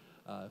demand,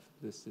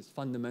 this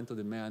fundamental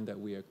demand that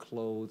we are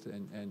clothed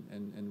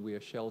and we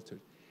are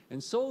sheltered.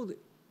 And so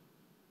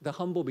the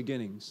humble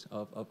beginnings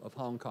of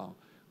Hong Kong,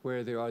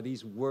 where there are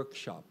these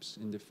workshops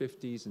in the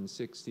 50s and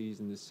 60s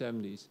and the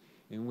 70s,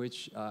 in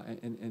which,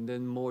 and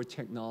then more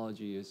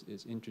technology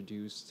is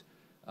introduced,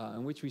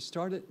 in which we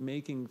started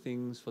making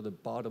things for the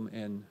bottom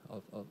end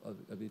of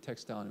the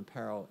textile and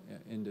apparel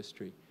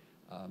industry.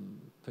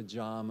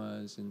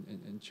 Pajamas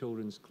and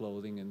children's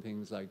clothing and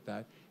things like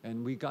that,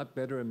 and we got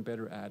better and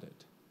better at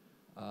it,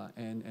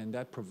 and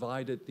that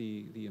provided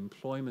the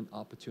employment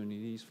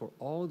opportunities for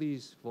all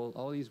these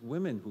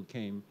women who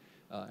came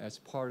as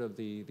part of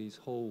these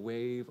whole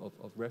wave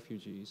of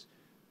refugees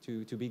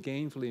to be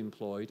gainfully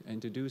employed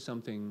and to do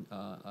something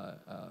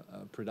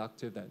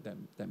productive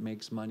that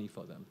makes money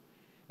for them.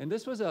 And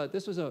this was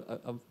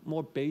a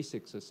more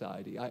basic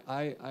society.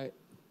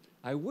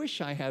 I wish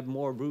I had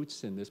more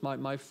roots in this.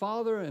 My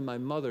father and my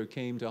mother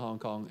came to Hong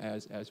Kong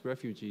as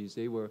refugees.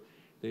 They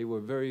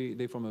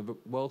from a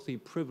wealthy,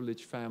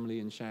 privileged family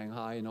in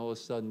Shanghai, and all of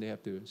a sudden they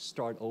have to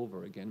start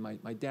over again.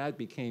 My dad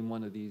became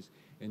one of these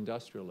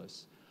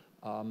industrialists.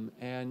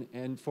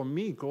 And for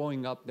me,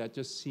 growing up, that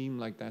just seemed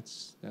like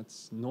that's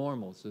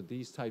normal. So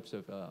these types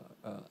of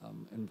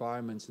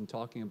environments and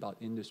talking about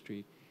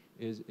industry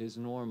is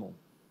normal.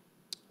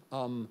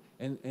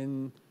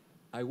 And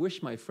I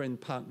wish my friend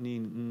Park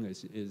Nin Ng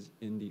is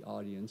in the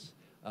audience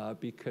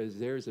because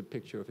there's a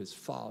picture of his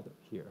father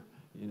here.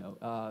 You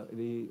know,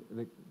 the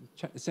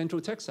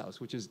Central Textiles,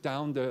 which is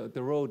down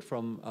the road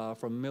from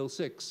Mill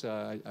 6.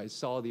 I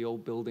saw the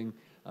old building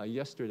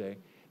yesterday.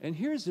 And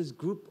here's this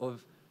group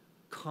of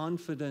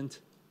confident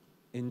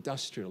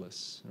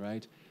industrialists,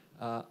 right?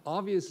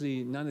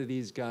 Obviously, none of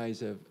these guys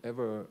have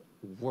ever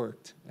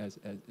worked as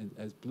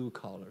blue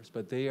collars,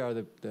 but they are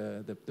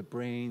the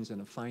brains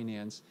and the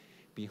finance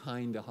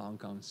behind the Hong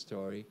Kong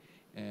story,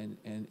 and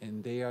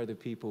they are the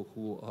people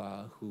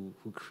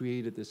who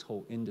created this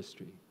whole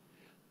industry.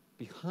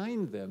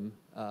 Behind them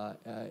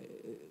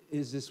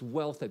is this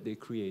wealth that they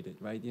created,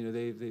 right? You know,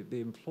 they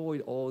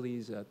employed all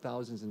these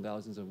thousands and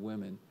thousands of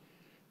women,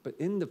 but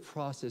in the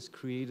process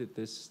created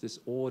this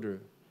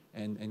order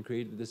and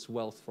created this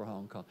wealth for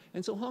Hong Kong.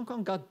 And so Hong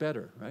Kong got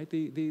better, right?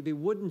 The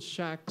wooden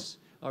shacks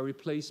are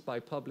replaced by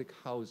public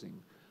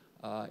housing.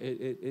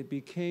 It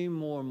became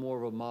more and more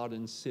of a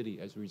modern city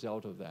as a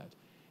result of that.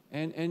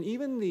 And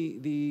even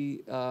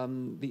the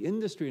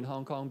industry in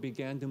Hong Kong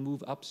began to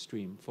move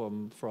upstream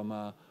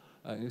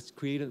it's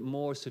created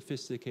more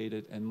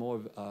sophisticated and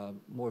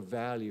more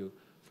value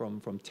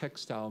from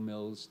textile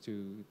mills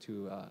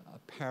to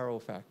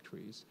apparel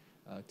factories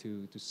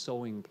to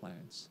sewing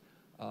plants,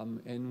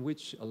 in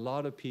which a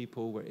lot of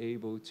people were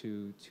able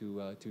to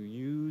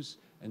use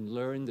and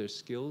learn their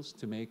skills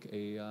to make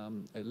a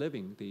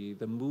living.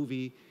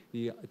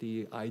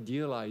 The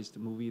idealized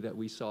movie that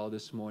we saw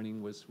this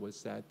morning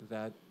was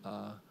that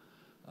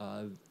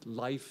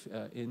life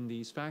in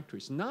these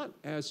factories. Not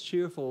as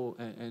cheerful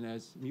and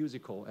as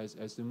musical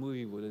as the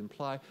movie would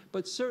imply,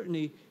 but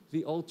certainly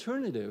the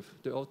alternative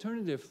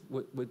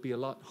would be a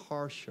lot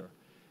harsher.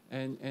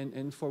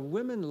 And for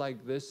women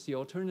like this, the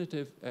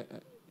alternative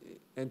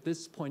at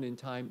this point in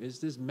time is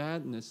this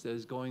madness that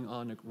is going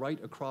on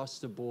right across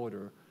the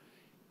border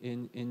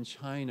in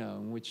China,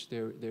 in which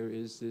there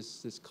is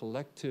this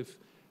collective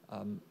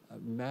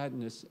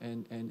madness,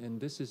 and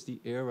this is the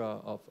era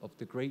of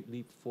the Great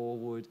Leap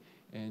Forward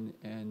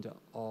and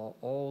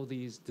all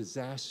these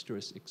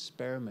disastrous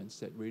experiments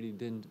that really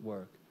didn't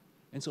work.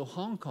 And so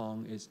Hong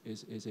Kong is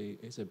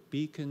a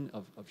beacon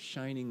of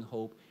shining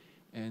hope,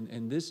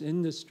 and this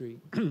industry,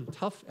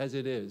 tough as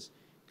it is,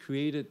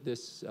 created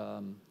this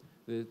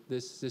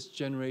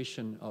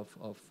generation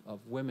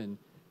of women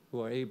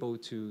who are able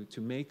to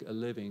make a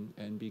living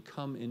and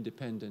become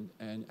independent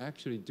and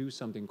actually do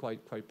something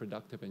quite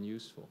productive and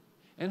useful.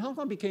 And Hong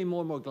Kong became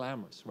more and more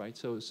glamorous, right?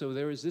 So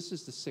this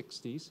is the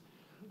 60s.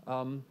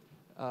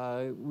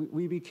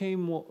 We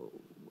became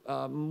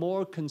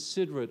more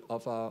considerate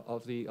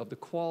of the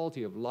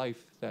quality of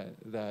life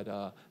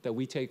that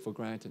we take for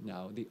granted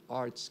now. The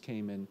arts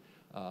came in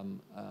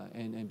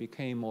and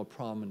became more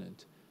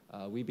prominent.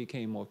 We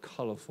became more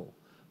colorful.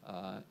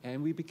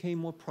 And we became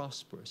more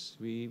prosperous.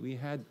 We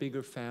had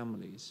bigger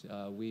families.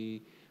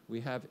 We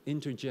have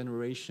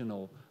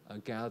intergenerational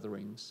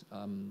gatherings.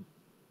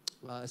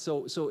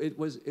 So it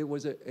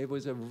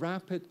was a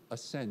rapid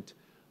ascent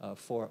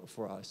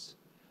for us.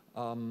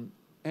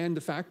 And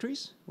the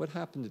factories, what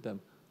happened to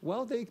them?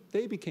 Well,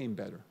 they became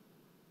better,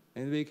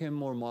 and they became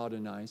more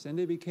modernized, and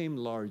they became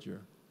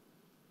larger.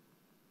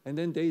 And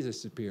then they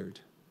disappeared.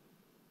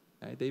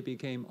 Right? They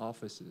became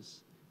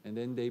offices. And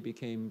then they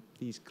became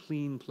these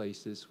clean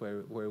places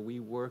where we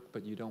work,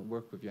 but you don't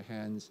work with your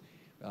hands.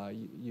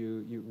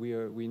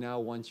 We now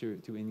want you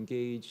to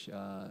engage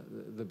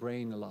the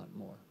brain a lot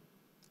more.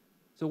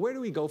 So where do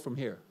we go from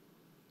here?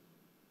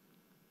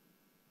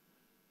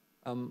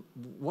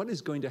 What is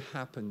going to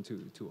happen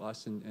to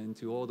us and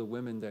to all the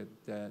women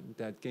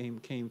that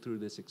came through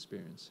this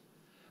experience?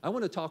 I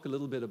want to talk a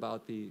little bit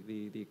about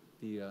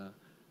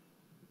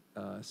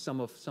some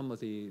of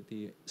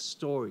the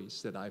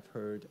stories that I've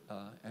heard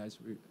as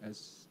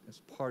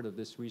part of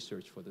this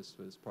research for this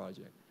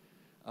project.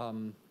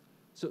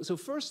 So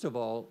first of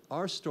all,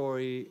 our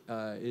story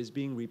is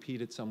being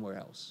repeated somewhere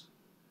else.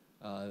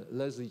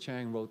 Leslie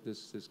Chang wrote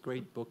this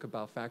great book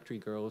about factory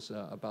girls,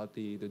 about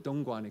the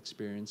Dongguan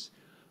experience,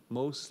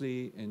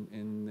 mostly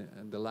in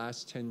the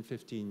last 10,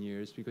 15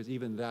 years, because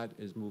even that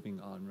is moving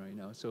on right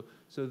now. So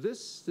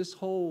this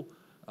whole,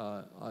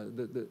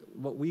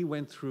 what we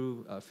went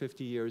through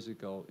 50 years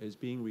ago is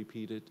being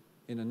repeated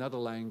in another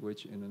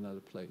language, in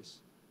another place.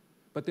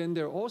 But then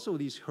there are also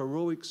these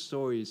heroic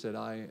stories that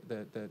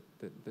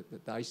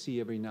I see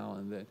every now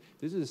and then.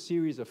 This is a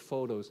series of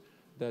photos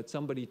that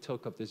somebody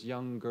took of this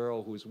young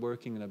girl who's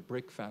working in a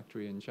brick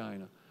factory in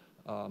China.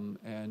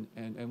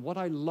 And what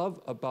I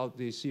love about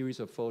these series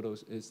of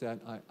photos is that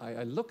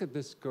I look at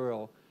this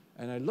girl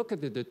and I look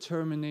at the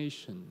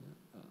determination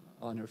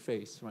on her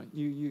face, right?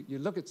 You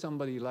look at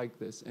somebody like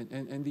this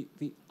and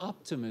the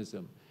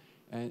optimism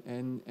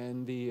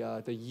and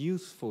the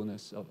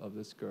youthfulness of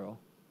this girl.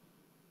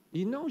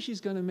 You know she's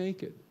going to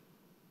make it.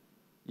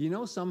 You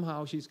know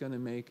somehow she's going to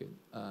make it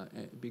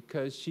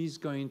because she's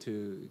going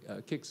to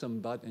kick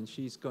some butt and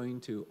she's going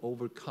to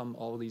overcome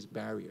all these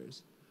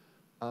barriers.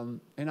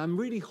 And I'm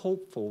really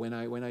hopeful when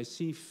I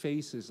see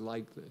faces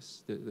like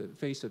this, the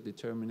face of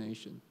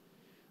determination.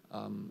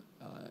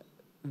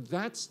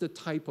 That's the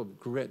type of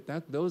grit.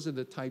 Those are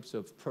the types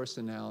of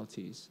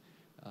personalities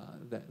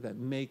that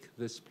make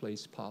this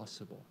place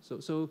possible.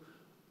 So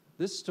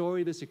this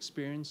story, this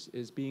experience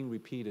is being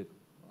repeated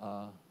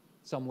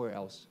somewhere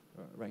else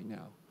right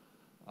now.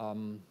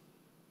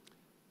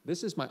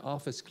 This is my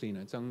office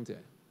cleaner, Zhang Jie.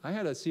 I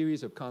had a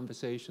series of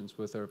conversations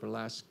with her for the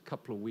last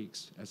couple of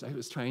weeks as I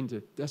was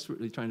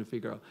desperately trying to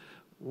figure out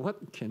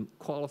what can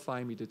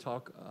qualify me to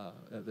talk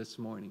this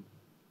morning.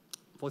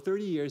 For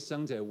 30 years,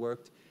 Zhang Jie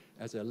worked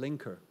as a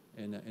linker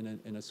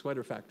in a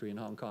sweater factory in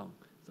Hong Kong.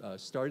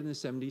 Started in the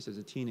 70s as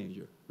a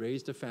teenager,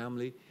 raised a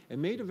family,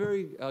 and made a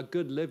very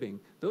good living.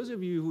 Those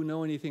of you who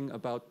know anything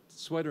about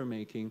sweater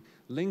making,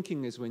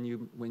 linking is when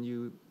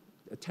you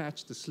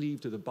attach the sleeve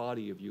to the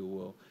body, if you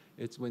will.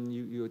 It's when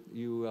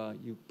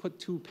you put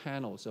two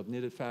panels of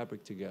knitted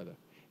fabric together.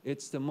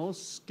 It's the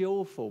most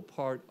skillful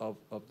part of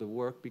the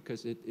work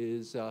because it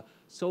is,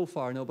 so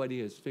far,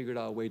 nobody has figured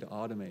out a way to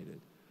automate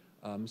it.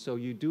 So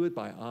you do it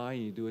by eye,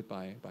 and you do it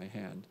by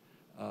hand.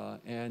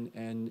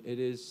 And it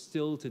is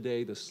still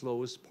today the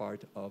slowest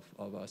part of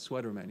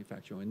sweater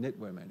manufacturing and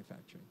knitwear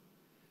manufacturing.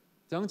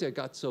 Zhang Jie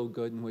got so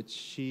good in which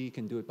she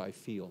can do it by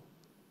feel.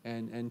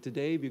 And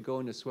today, if you go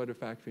in a sweater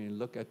factory and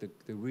look at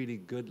the really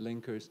good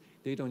linkers,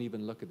 they don't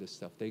even look at this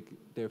stuff.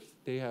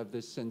 They have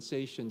this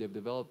sensation, they've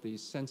developed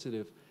these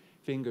sensitive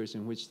fingers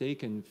in which they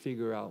can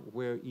figure out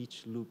where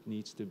each loop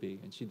needs to be,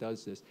 and she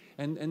does this.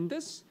 And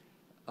this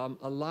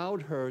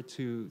allowed her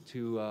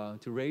to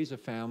raise a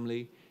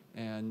family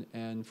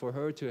and for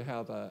her to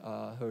have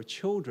her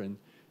children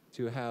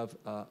to have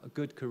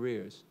good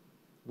careers.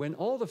 When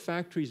all the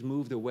factories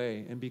moved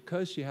away, and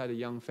because she had a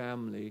young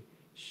family,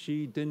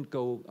 she didn't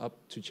go up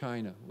to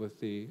China with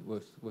the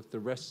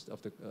rest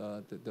of the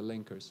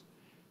linkers.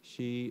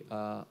 She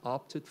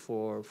opted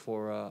for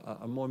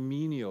a more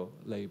menial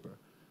labor.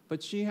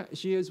 But she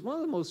is one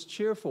of the most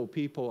cheerful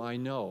people I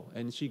know,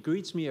 and she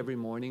greets me every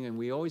morning, and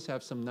we always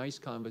have some nice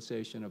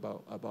conversation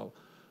about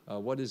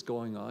what is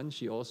going on.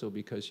 She also,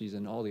 because she's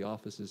in all the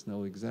offices,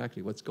 know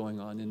exactly what's going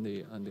on in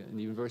the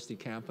university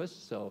campus.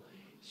 So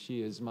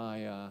she is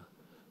my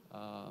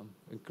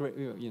great,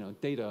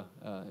 data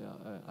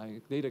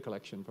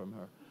collection from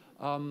her.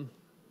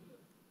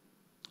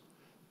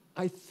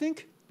 I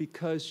think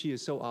because she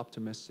is so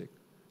optimistic,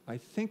 I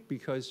think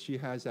because she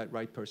has that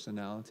right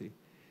personality,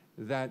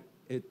 that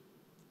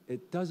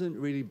it doesn't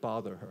really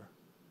bother her.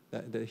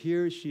 That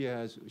here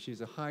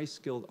she's a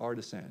high-skilled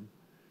artisan.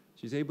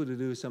 She's able to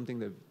do something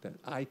that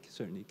I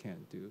certainly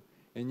can't do,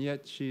 and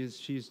yet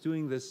she's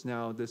doing this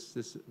now,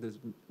 this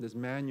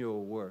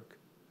manual work.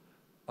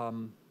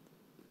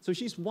 So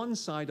she's one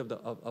side of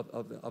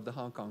the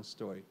Hong Kong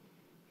story.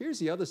 Here's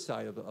the other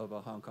side of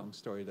a Hong Kong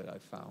story that I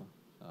found.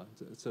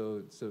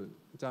 So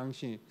Zhang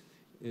Xin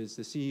is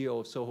the CEO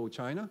of Soho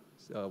China,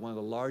 one of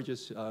the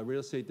largest real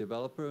estate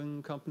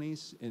developing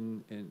companies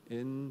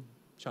in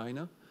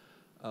China.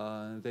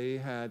 They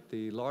had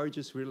the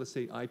largest real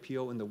estate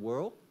IPO in the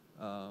world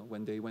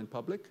when they went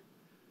public.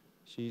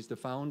 She's the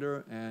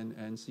founder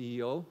and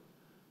CEO.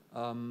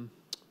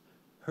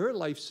 Her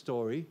life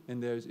story,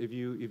 and if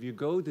you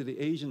go to the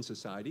Asian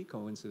Society,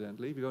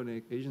 coincidentally, if you go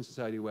to the Asian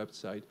Society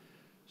website,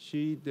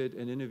 she did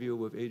an interview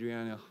with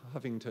Adriana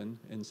Huffington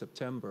in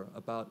September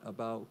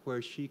about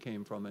where she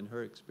came from and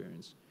her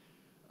experience.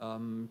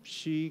 Her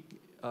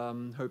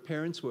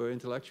parents were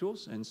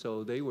intellectuals, and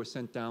so they were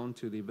sent down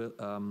to the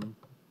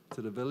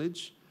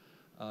village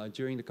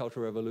during the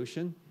Cultural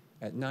Revolution.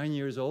 At 9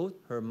 years old,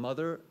 her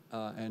mother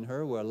and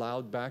her were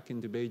allowed back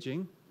into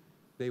Beijing.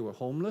 They were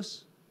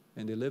homeless,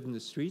 and they lived in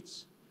the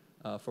streets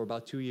for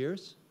about 2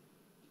 years.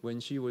 When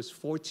she was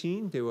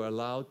 14, they were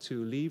allowed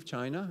to leave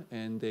China,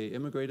 and they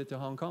immigrated to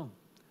Hong Kong.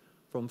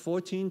 From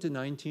 14 to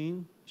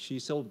 19, she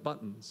sold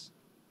buttons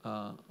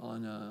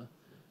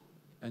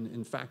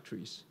in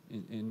factories,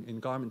 in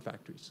garment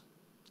factories.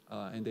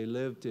 And they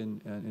lived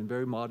in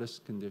very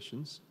modest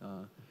conditions.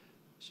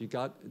 She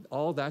got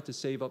all that to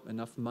save up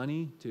enough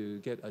money to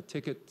get a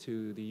ticket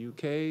to the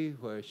UK,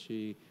 where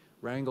she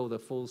wrangled a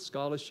full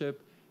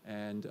scholarship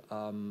and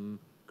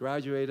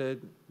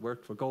graduated,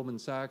 worked for Goldman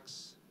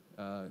Sachs,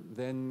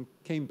 then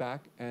came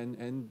back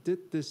and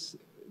did this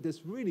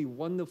really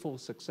wonderful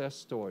success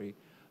story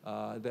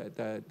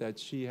that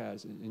she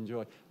has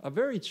enjoyed. A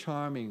very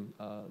charming,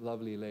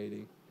 lovely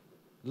lady.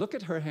 Look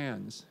at her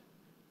hands.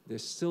 They're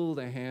still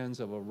the hands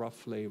of a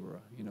rough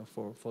laborer, you know,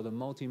 for the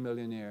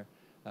multimillionaire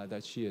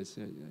that she is.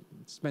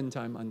 Spend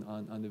time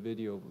on the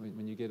video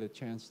when you get a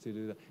chance to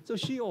do that. So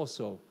she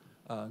also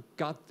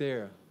got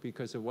there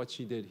because of what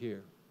she did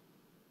here.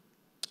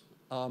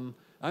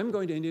 I'm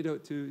going to India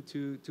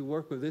to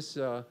work with this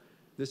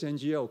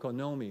NGO called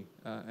NOMI,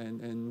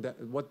 and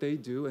what they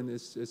do, and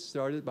it's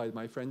started by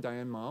my friend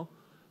Diane Mao,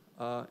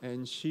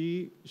 and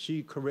she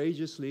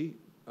courageously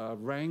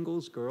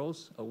wrangles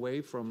girls away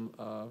from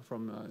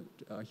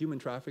human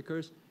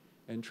traffickers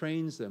and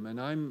trains them. And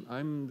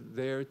I'm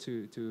there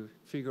to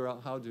figure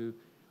out how to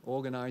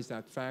organize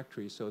that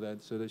factory so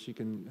that she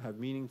can have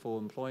meaningful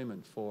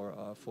employment for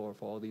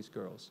all these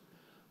girls.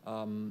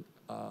 And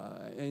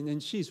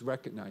she's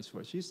recognized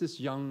for it. She's this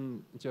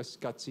young, just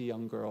gutsy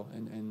young girl,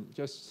 and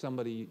just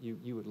somebody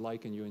you would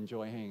like and you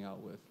enjoy hanging out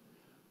with.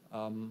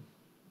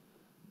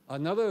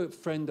 Another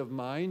friend of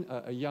mine,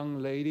 a young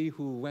lady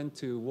who went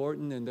to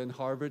Wharton and then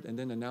Harvard and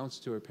then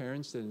announced to her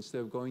parents that instead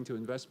of going to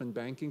investment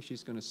banking,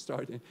 she's going to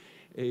start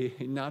a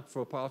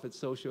not-for-profit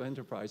social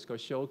enterprise called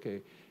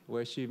Shoesource,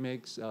 where she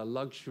makes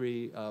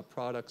luxury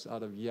products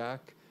out of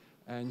yak.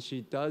 And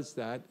she does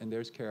that, and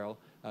there's Carol.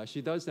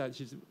 She does that.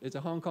 It's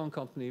a Hong Kong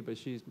company, but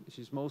she's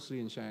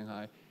mostly in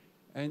Shanghai.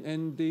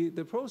 And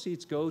the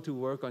proceeds go to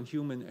work on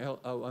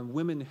on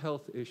women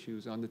health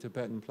issues on the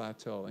Tibetan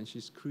Plateau. And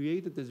she's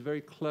created this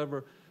very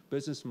clever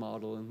business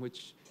model in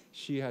which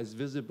she has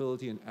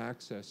visibility and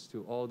access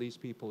to all these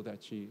people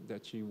that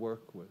she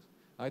worked with.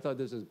 I thought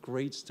this was a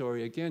great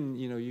story. Again,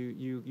 you know,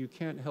 you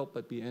can't help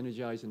but be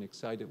energized and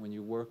excited when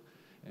you work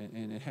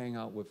and hang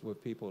out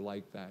with people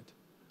like that.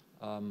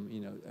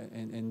 You know,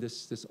 and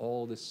this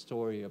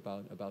story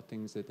about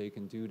things that they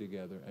can do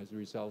together as a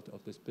result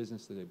of this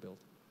business that they built.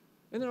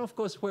 And then, of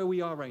course, where we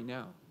are right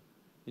now.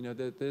 You know,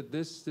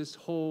 this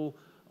whole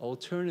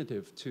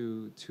alternative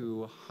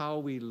to how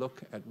we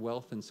look at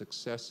wealth and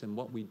success and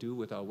what we do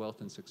with our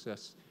wealth and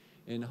success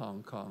in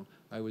Hong Kong.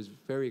 I was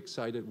very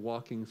excited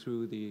walking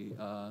through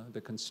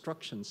the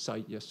construction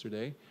site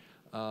yesterday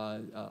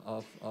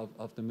of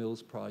the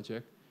Mills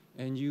project.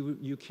 And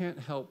you can't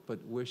help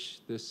but wish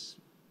this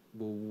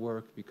will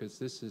work, because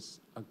this is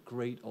a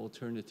great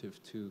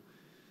alternative to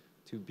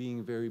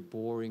being very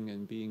boring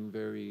and being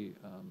very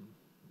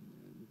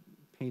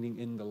painting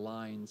in the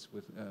lines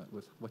with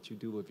what you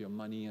do with your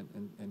money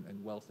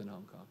and wealth in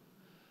Hong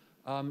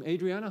Kong.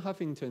 Adriana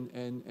Huffington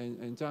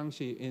and Zhang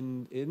Xi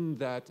in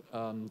that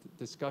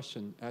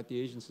discussion at the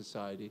Asian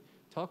Society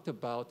talked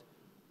about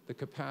the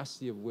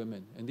capacity of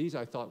women, and these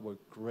I thought were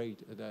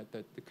great. That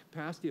the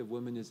capacity of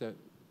women is that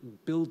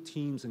build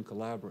teams and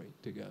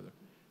collaborate together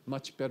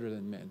much better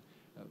than men.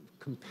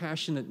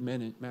 Compassionate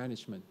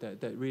management,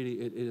 that really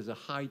it is a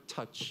high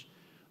touch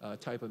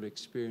type of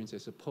experience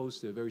as opposed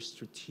to a very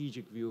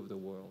strategic view of the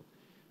world.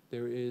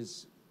 There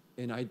is,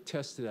 and I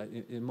tested that,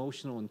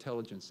 emotional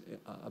intelligence,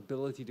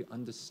 ability to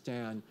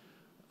understand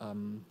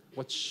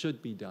what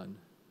should be done,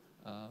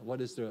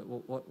 what is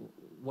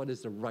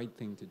the right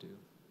thing to do,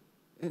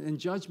 and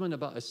judgment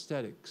about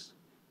aesthetics.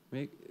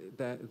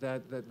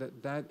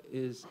 That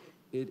is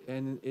it,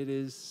 and it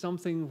is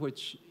something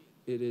which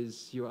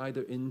you're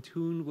either in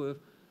tune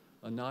with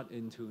or not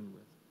in tune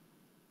with.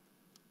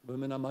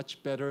 Women are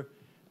much better,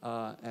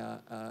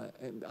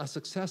 are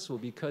successful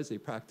because they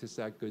practice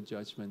that good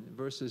judgment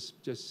versus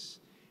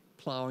just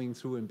plowing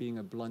through and being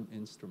a blunt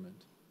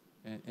instrument.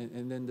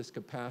 And then this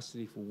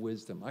capacity for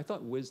wisdom. I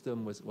thought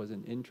wisdom was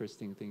an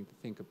interesting thing to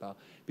think about,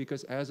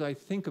 because as I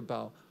think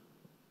about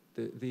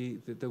the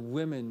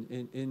women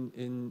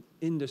in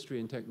industry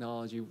and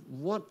technology,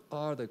 what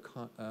are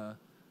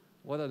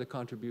the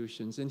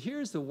contributions? And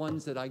here's the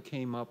ones that I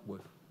came up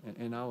with,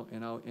 and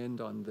I'll end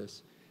on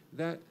this.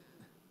 That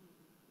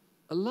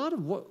a lot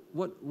of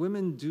what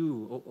women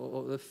do,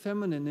 or the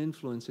feminine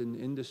influence in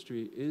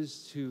industry,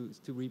 is to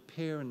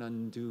repair and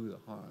undo the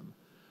harm.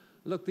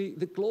 look, the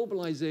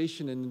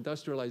globalization and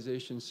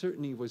industrialization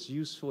certainly was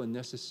useful and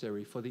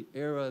necessary for the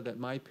era that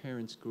my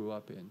parents grew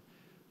up in,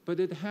 but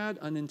it had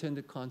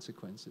unintended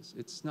consequences.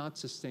 It's not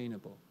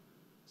sustainable.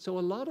 So a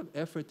lot of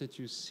effort that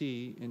you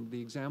see in the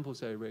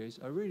examples I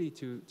raised are really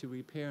to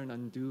repair and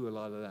undo a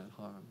lot of that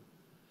harm.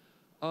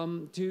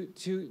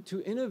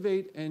 To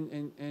innovate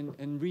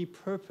and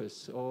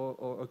repurpose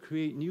or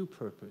create new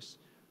purpose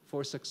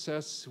for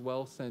success,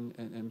 wealth,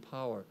 and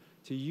power,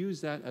 to use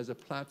that as a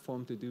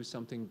platform to do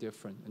something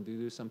different and to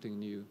do something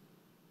new.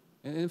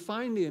 And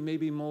finally, and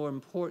maybe more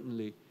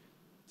importantly,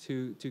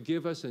 to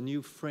give us a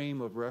new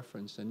frame of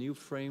reference, a new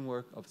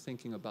framework of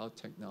thinking about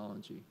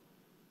technology.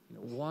 You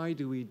know, why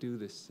do we do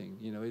this thing?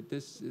 You know,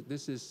 this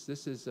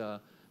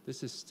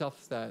is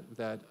stuff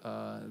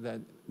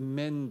that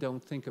men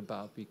don't think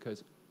about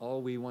because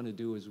all we want to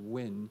do is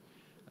win,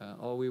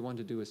 all we want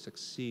to do is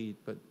succeed.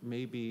 But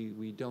maybe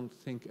we don't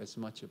think as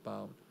much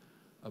about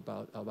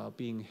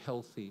being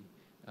healthy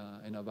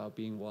and about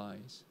being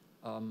wise.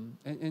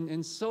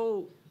 And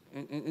so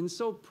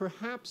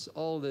perhaps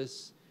all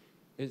this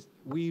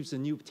weaves a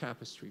new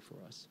tapestry for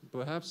us.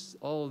 Perhaps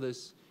all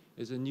this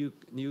is a new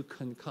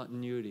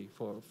continuity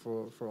for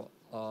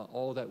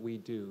all that we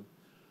do.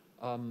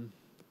 Hong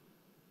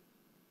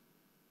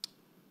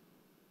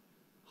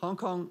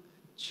Kong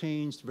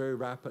changed very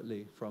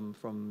rapidly from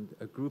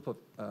a group of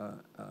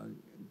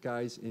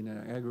guys in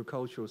an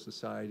agricultural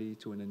society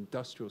to an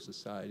industrial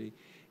society,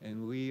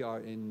 and we are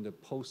in the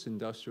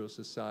post-industrial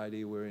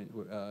society.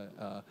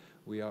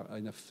 We are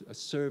in a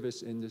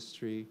service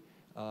industry,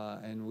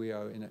 and we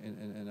are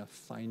in a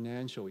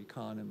financial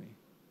economy.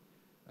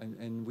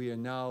 And we are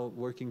now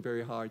working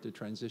very hard to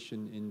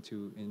transition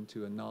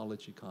into a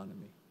knowledge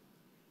economy.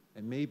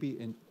 And maybe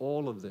in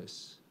all of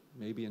this,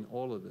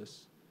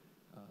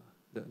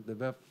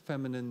 the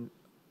feminine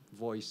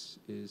voice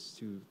is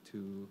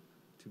to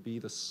be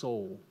the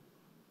soul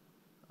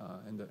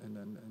and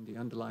the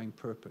underlying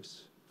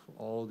purpose for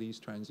all these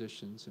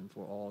transitions and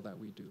for all that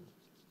we do.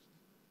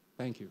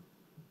 Thank you.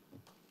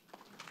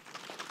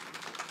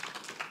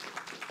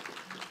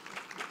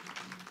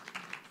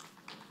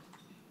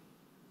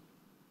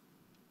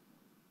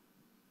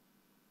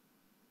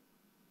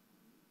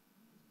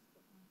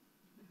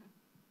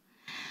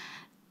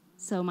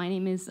 So my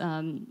name is,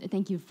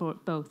 thank you for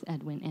both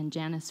Edwin and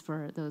Janice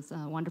for those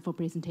wonderful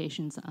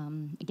presentations.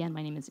 Again,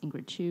 my name is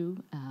Ingrid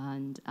Chu,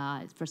 and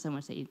first I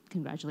want to say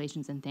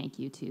congratulations and thank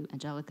you to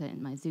Angelica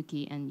and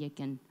Maizuki and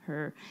Yik and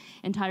her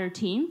entire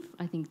team.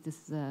 I think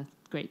this is a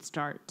great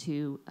start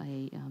to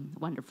a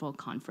wonderful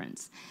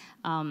conference.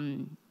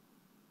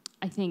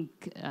 I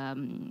think,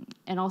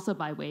 and also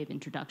by way of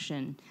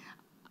introduction,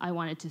 I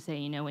wanted to say,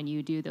 you know, when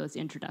you do those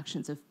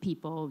introductions of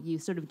people, you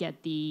sort of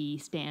get the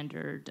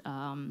standard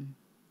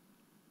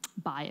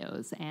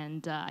bios,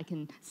 and I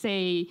can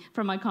say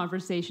from my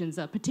conversations,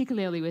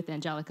 particularly with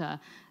Angelica,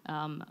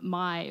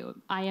 I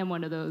am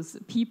one of those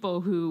people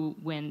who,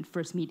 when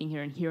first meeting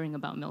her and hearing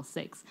about Mill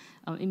 6,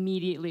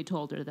 immediately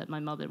told her that my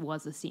mother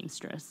was a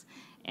seamstress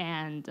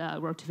and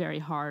worked very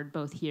hard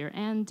both here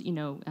and, you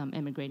know,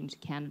 emigrating to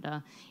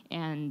Canada.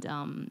 And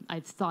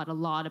I've thought a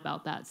lot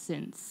about that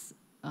since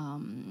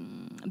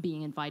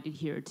being invited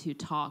here to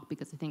talk,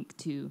 because I think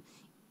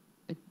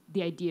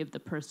the idea of the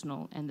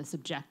personal and the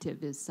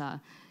subjective is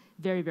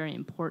very, very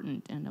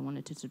important, and I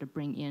wanted to sort of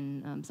bring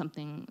in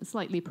something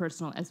slightly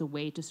personal as a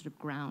way to sort of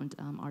ground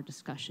our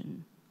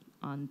discussion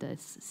on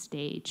this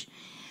stage.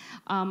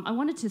 I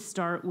wanted to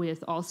start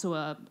with also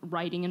a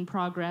writing in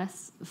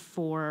progress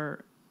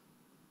for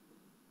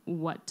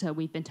what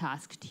we've been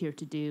tasked here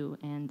to do,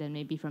 and then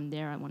maybe from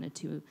there I wanted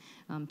to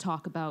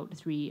talk about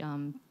three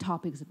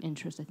topics of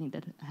interest, I think,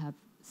 that have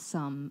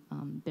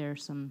bear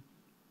some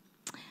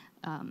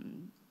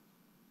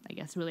I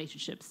guess,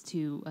 relationships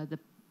to the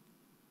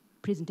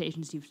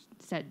presentations you've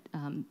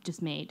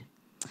just made.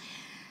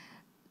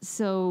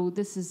 So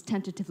this is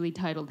tentatively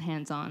titled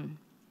Hands-On.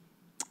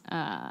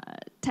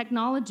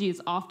 Technology is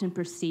often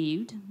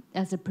perceived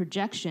as a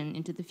projection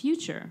into the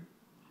future,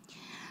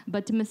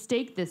 but to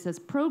mistake this as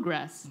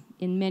progress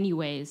in many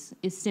ways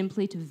is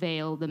simply to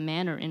veil the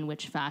manner in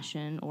which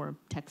fashion, or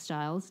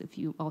textiles, if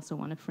you also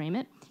want to frame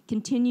it,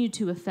 continue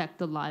to affect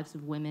the lives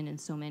of women in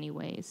so many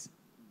ways.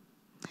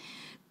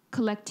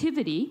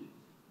 Collectivity,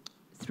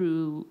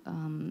 through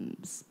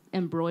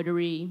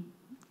embroidery,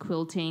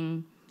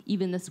 quilting,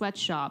 even the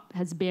sweatshop,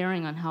 has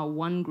bearing on how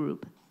one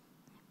group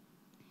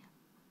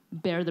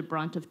bear the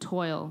brunt of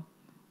toil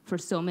for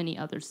so many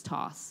others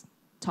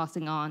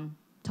tossing on,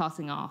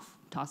 tossing off,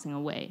 tossing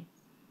away,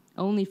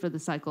 only for the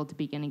cycle to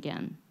begin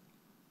again.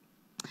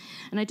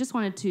 And I just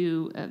wanted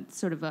to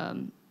sort of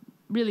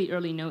really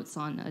early notes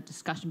on a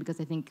discussion, because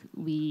I think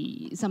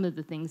some of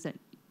the things that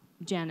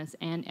Janice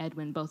and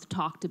Edwin both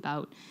talked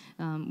about,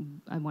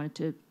 I wanted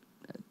to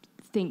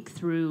think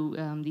through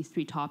these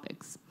three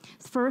topics.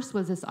 First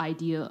was this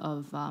idea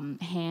of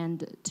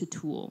hand to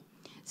tool.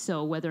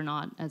 So whether or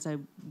not, as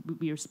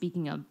we were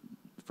speaking of,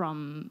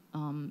 from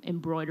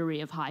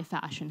embroidery of high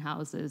fashion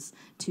houses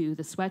to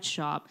the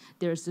sweatshop,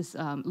 there's this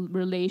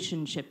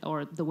relationship,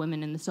 or the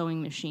women in the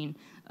sewing machine,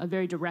 a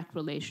very direct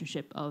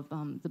relationship of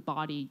the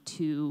body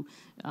to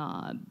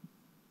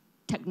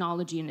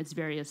technology in its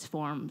various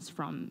forms,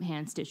 from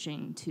hand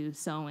stitching to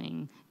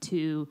sewing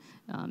to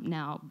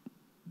now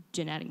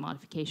genetic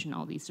modification,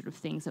 all these sort of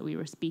things that we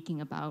were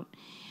speaking about.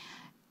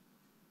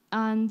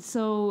 And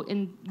so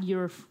in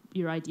your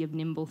idea of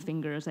nimble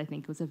fingers, I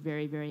think was a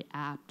very, very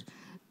apt.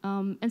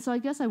 And so I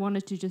guess I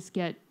wanted to just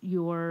get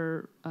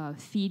your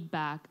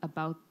feedback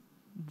about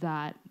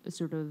that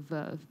sort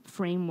of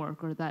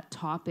framework or that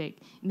topic,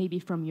 maybe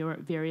from your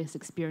various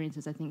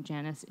experiences. I think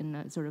Janice in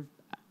the sort of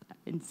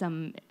in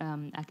some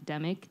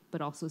academic,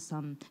 but also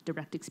some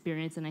direct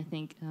experience. And I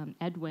think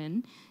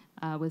Edwin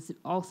was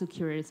also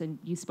curious, and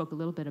you spoke a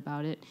little bit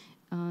about it,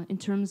 in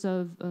terms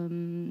of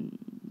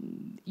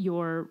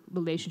your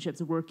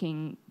relationships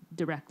working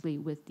directly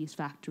with these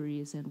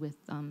factories and with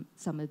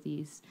some of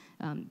these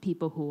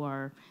people who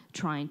are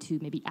trying to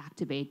maybe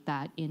activate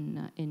that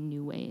in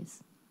new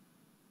ways.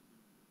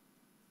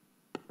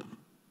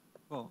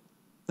 Well,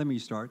 let me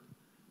start.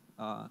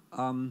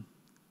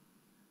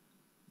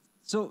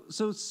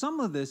 So some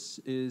of this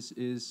is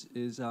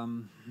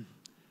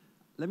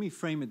let me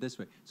frame it this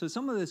way. So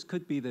some of this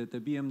could be the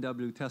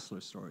BMW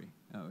Tesla story.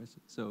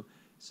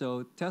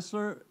 So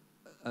Tesla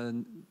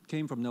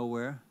came from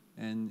nowhere,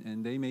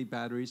 and they made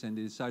batteries, and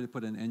they decided to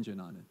put an engine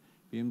on it.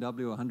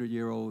 BMW, a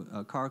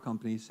 100-year-old car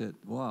company, said,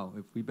 wow,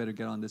 if we better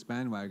get on this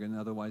bandwagon,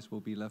 otherwise we'll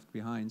be left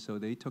behind. So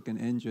they took an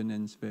engine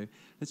and said,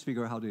 let's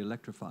figure out how to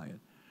electrify it.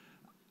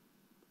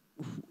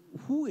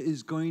 Who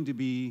is going to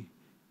be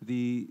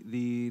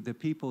the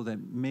people that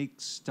make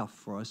stuff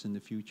for us in the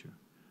future?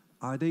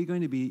 Are they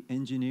going to be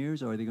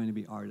engineers, or are they going to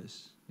be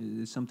artists?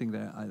 It's something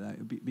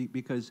that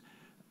because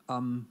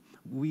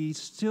we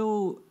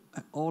still,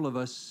 all of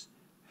us,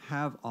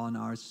 have on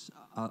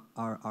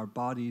our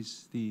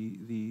bodies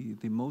the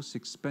most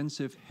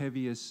expensive,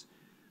 heaviest,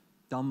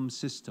 dumb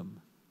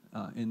system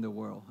in the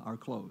world, our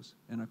clothes.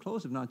 And our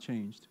clothes have not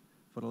changed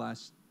for the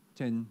last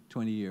 10,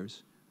 20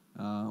 years,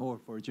 or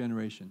for a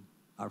generation.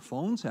 Our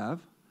phones have,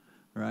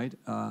 right?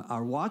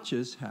 Our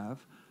watches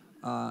have,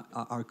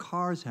 our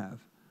cars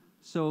have.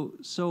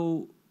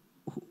 So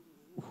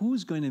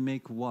who's going to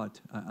make what?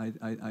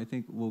 I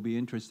think will be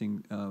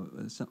interesting.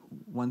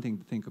 One thing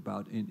to think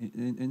about,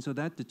 and so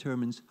that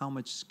determines how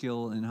much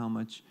skill and how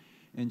much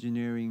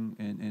engineering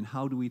and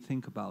how do we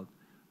think about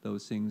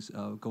those things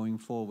going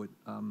forward.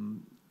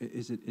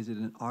 Is it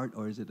an art,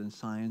 or is it a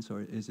science,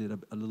 or is it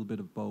a little bit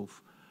of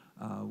both?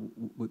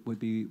 Would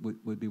be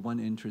one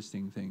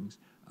interesting thing.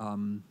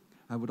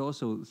 I would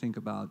also think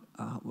about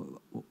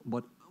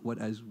what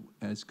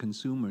as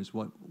consumers,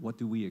 what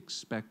do we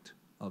expect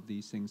of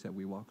these things that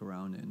we walk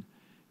around in,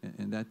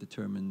 and that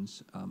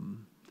determines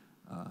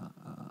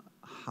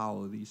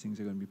how these things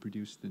are going to be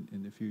produced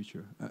in the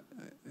future.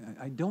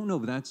 I don't know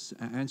if that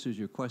answers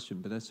your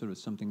question, but that's sort of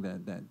something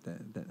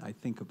that I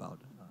think about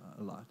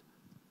a lot.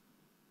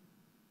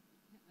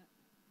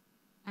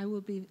 I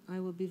will be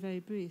very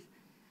brief.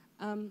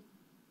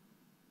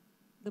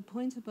 The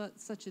point about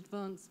such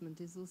advancement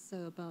is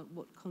also about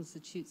what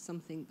constitutes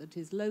something that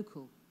is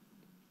local.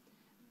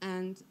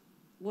 And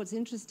what's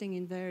interesting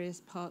in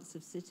various parts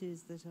of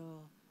cities that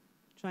are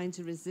trying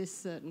to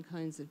resist certain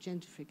kinds of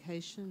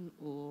gentrification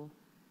or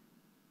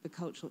the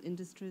cultural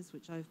industries,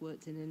 which I've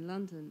worked in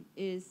London,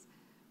 is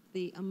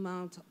the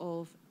amount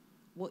of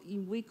what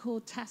we call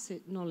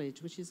tacit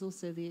knowledge, which is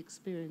also the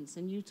experience,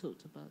 and you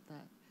talked about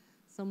that.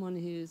 Someone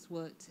who's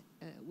worked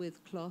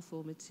with cloth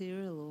or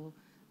material or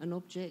an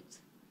object.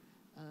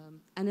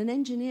 And an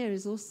engineer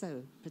is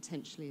also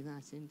potentially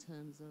that, in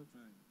terms of,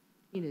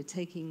 you know,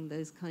 taking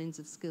those kinds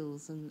of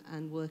skills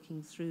and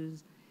working through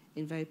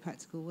in very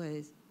practical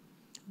ways.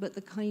 But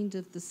the kind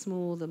of the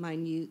small, the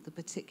minute, the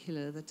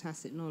particular, the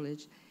tacit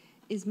knowledge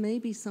is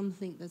maybe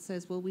something that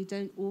says, well, we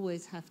don't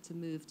always have to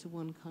move to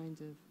one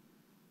kind of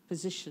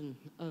position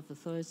of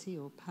authority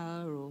or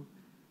power or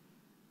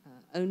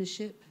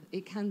ownership.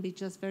 It can be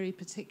just very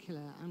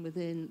particular, and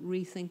within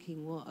rethinking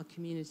what a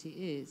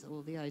community is,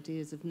 or the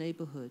ideas of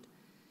neighborhood.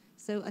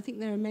 So I think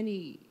there are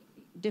many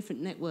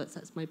different networks,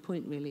 that's my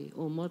point really,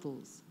 or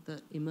models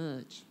that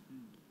emerge.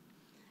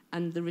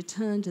 And the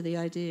return to the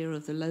idea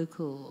of the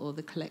local or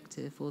the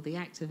collective or the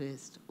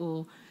activist,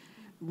 or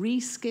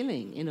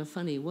reskilling in a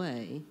funny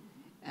way.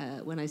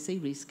 When I say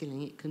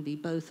reskilling, it can be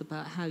both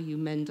about how you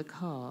mend a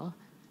car,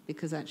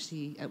 because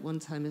actually at one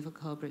time if a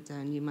car broke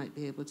down you might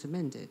be able to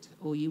mend it,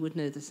 or you would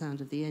know the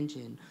sound of the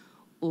engine,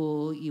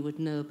 or you would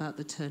know about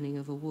the turning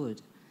of a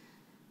wood.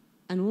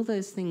 And all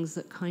those things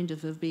that kind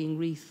of are being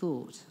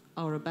rethought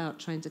are about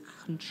trying to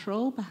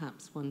control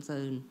perhaps one's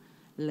own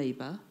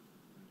labor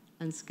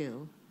and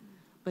skill,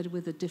 but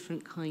with a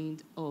different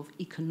kind of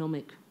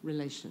economic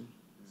relation.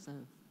 So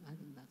I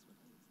think that's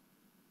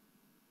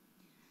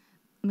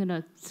what I'm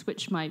going to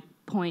switch my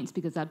points,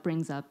 because that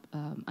brings up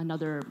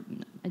another,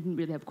 I didn't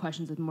really have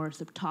questions, but more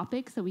sort of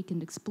topics that we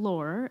can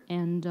explore.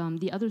 And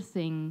the other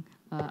thing,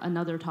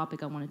 another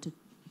topic I wanted to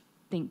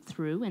think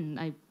through, and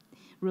I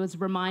was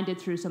reminded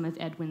through some of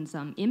Edwin's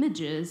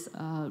images,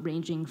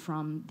 ranging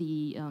from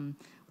the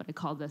what I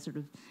call the sort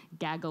of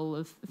gaggle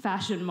of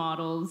fashion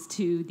models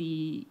to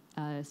the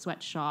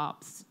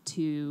sweatshops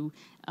to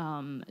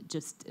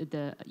just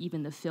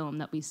even the film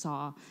that we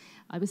saw.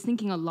 I was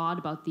thinking a lot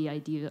about the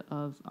idea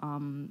of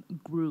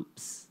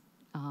groups.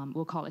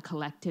 We'll call it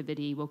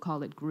collectivity, we'll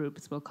call it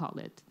groups, we'll call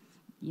it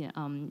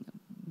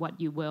what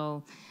you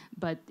will.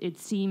 But it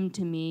seemed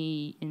to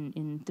me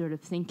in sort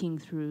of thinking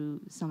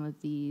through some of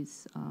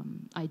these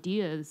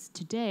ideas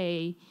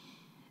today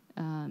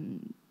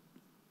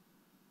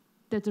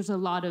that there's a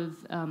lot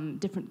of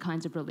different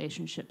kinds of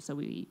relationships. So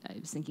I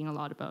was thinking a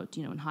lot about,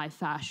 in high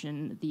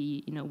fashion,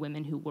 the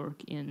women who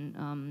work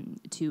in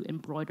to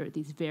embroider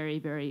these very,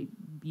 very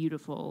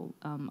beautiful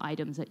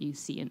items that you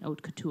see in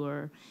haute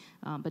couture,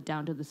 but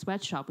down to the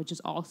sweatshop, which is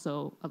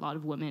also a lot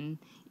of women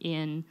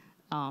in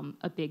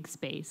a big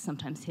space,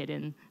 sometimes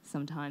hidden,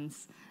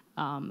 sometimes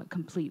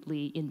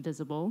completely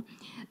invisible,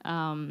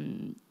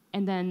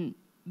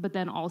 but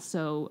then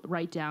also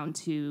right down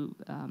to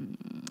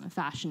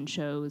fashion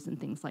shows and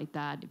things like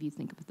that. If you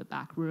think of the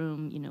back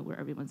room, where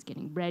everyone's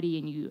getting ready,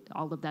 and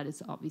all of that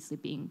is obviously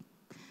being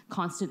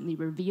constantly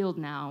revealed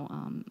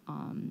now,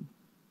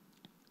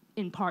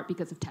 in part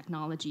because of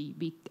technology.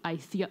 I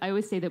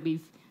always say that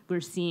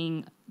we're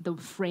seeing the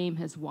frame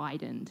has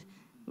widened,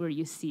 where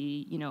you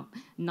see,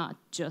 not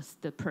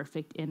just the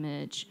perfect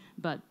image,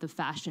 but the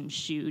fashion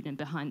shoot and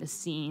behind the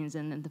scenes,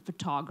 and then the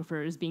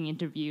photographers being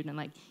interviewed,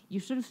 and you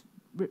sort of.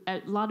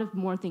 A lot of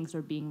more things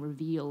are being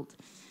revealed.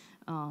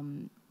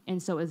 And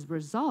so as a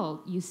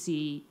result, you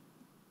see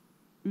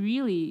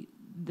really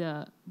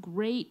the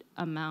great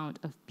amount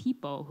of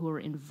people who are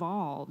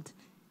involved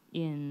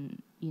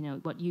in,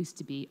 what used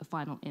to be a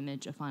final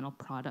image, a final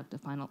product, a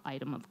final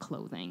item of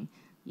clothing,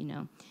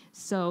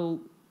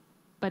 So,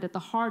 but at the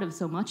heart of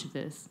so much of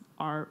this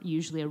are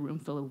usually a room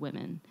full of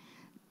women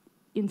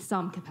in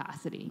some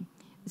capacity.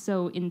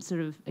 So in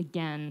sort of,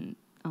 again,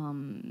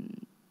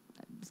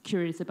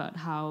 curious about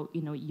how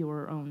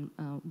your own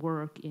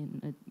work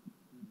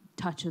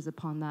touches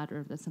upon that, or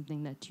if that's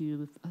something that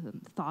you've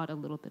thought a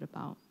little bit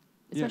about,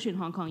 especially in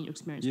Hong Kong, your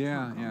experience. With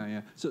Hong Kong.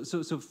 Yeah.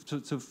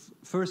 So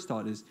first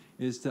thought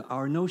is that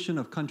our notion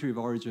of country of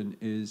origin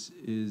is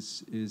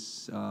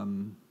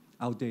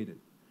outdated.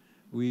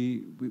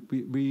 We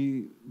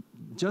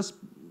just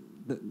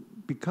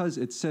because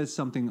it says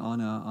something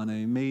on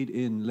a made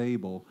in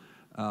label.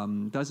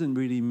 Doesn't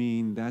really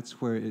mean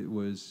that's where it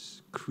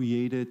was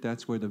created,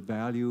 that's where the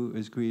value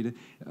is created.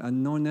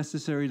 Nor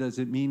necessarily does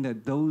it mean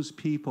that those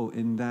people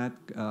in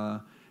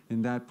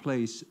that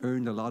place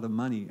earned a lot of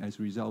money as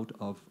a result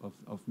of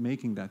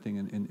making that thing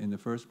in the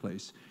first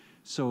place.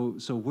 So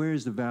where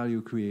is the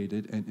value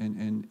created,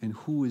 and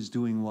who is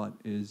doing what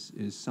is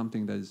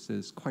something that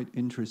is quite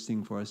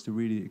interesting for us to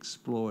really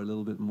explore a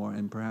little bit more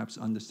and perhaps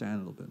understand a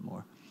little bit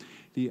more.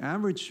 The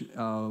average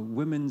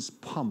women's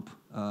pump,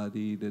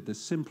 the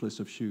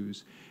simplest of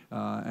shoes,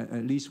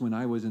 at least when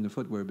I was in the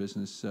footwear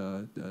business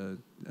a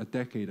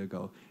decade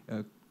ago,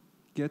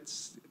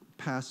 gets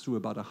passed through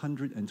about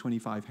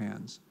 125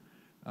 hands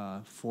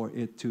for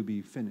it to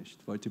be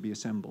finished, for it to be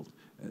assembled.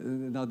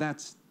 Now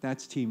that's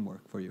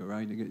teamwork for you,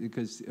 right?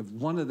 Because if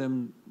one of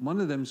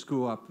them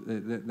screw up,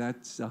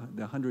 that's the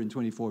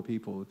 124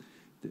 people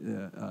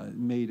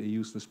made a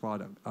useless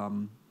product.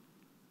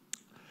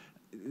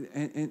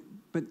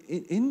 But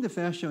in the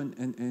fashion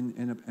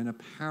and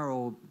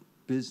apparel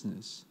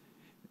business,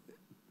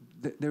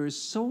 there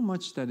is so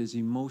much that is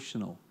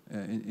emotional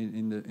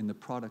in the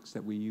products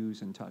that we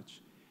use and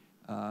touch.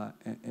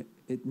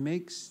 It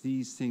makes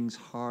these things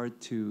hard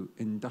to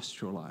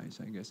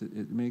industrialize, I guess.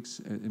 It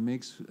makes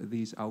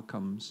these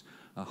outcomes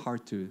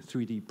hard to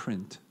 3D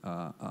print,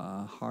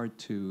 hard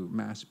to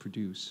mass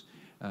produce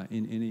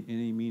in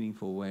any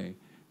meaniful way.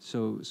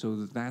 So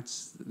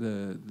that's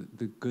the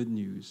good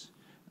news.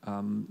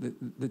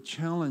 The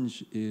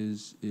challenge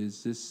is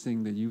this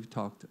thing that you've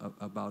talked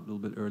about a little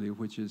bit earlier,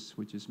 which is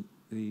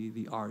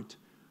the art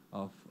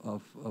of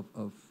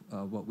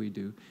what we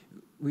do.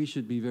 We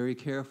should be very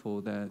careful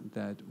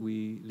that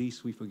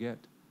least we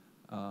forget,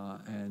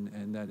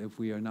 and that if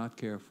we are not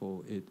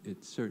careful,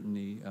 it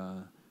certainly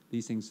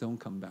these things don't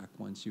come back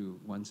once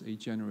a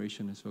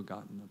generation has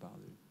forgotten about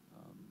it.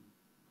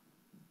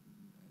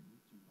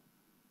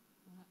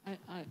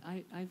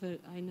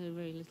 I know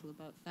very little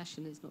about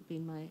fashion. It's not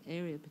been my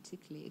area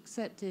particularly,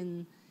 except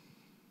in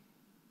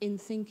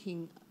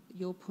thinking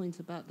your point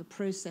about the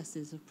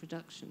processes of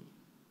production.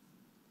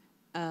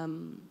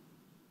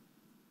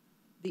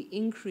 The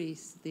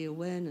increase, the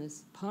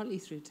awareness, partly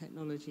through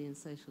technology and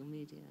social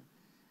media,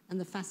 and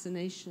the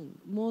fascination,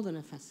 more than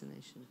a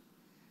fascination,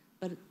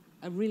 but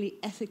a really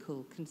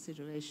ethical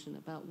consideration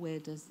about where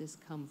does this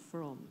come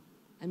from.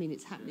 I mean,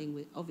 it's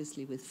happening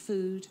obviously with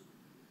food,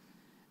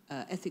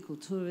 ethical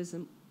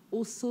tourism,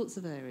 all sorts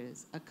of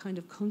areas, a kind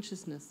of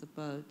consciousness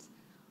about,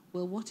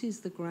 well, what is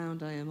the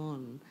ground I am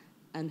on,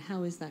 and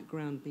how is that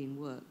ground being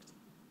worked,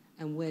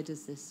 and where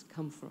does this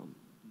come from?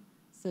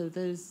 So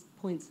those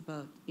points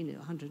about,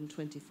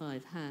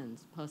 125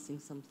 hands passing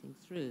something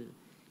through.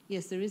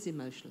 Yes, there is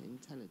emotional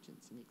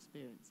intelligence and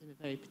experience in a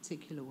very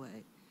particular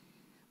way.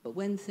 But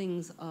when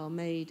things are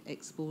made,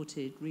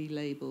 exported,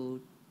 relabeled,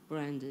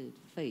 branded,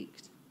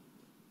 faked,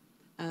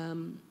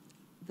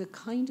 the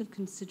kind of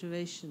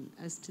consideration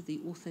as to the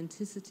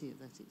authenticity of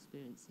that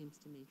experience seems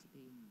to me to be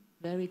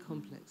very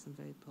complex and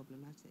very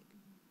problematic.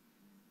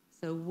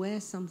 So where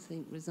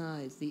something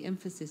resides, the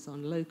emphasis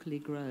on locally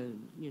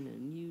grown,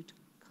 new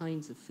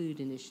kinds of food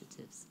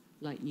initiatives,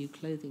 like new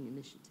clothing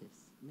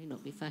initiatives, it may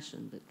not be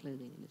fashion, but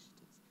clothing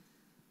initiatives,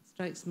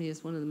 strikes me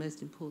as one of the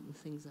most important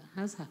things that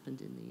has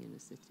happened in the inner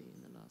city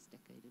in the last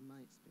decade, in my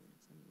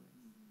experience anyway,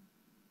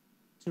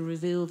 to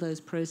reveal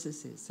those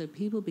processes so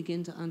people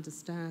begin to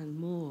understand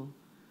more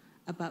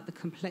about the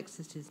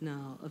complexities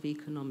now of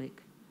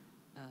economic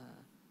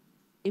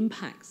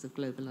impacts of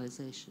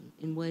globalization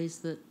in ways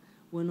that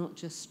were not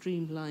just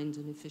streamlined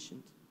and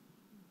efficient.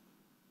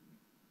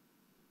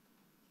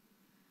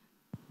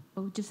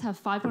 Oh, just have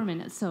 5 more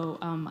minutes, so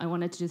I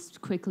wanted to just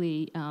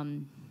quickly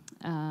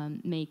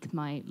make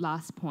my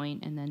last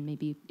point, and then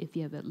maybe if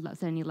you have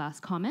any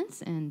last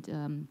comments,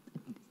 and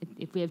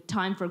if we have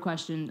time for a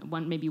question,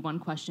 maybe one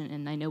question,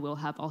 and I know we'll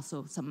have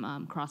also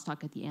some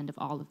crosstalk at the end of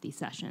all of these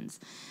sessions.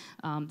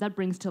 That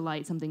brings to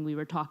light something we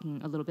were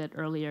talking a little bit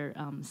earlier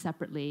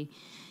separately.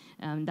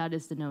 That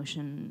is the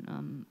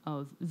notion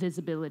of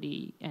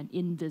visibility and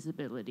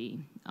invisibility.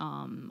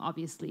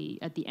 Obviously,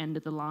 at the end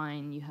of the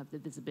line, you have the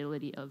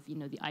visibility of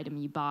the item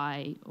you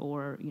buy,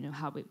 or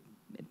how it,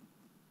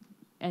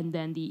 and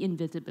then the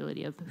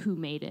invisibility of who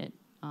made it,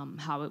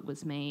 how it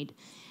was made.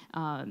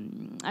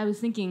 I was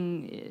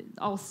thinking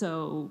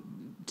also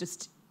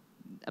just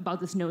about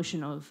this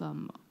notion of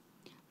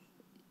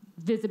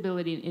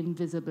visibility and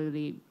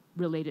invisibility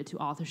related to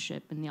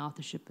authorship, and the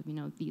authorship of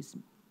these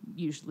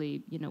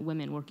usually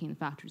women working in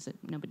factories that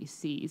nobody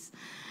sees,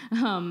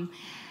 and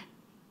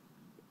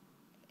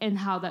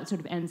how that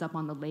sort of ends up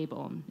on the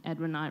label.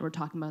 Edwin and I were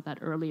talking about that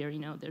earlier.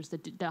 There's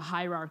the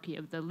hierarchy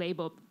of the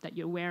label that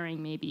you're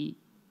wearing, maybe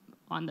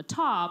on the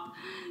top,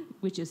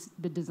 which is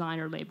the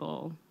designer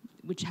label,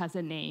 which has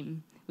a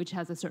name, which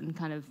has a certain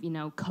kind of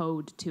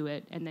code to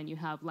it, and then you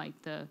have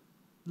like the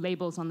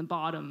labels on the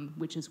bottom,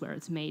 which is where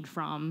it's made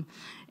from,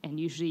 and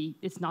usually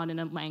it's not in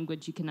a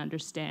language you can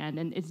understand,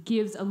 and it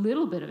gives a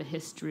little bit of a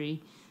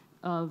history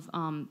of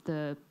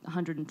the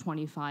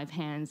 125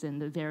 hands in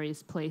the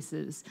various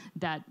places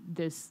that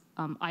this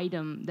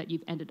item that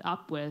you've ended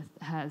up with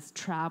has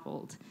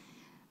traveled.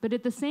 But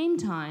at the same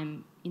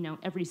time,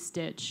 every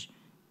stitch,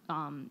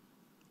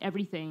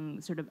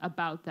 everything sort of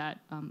about that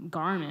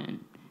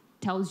garment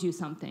tells you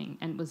something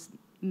and was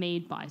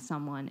made by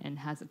someone and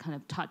has a kind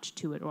of touch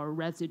to it or a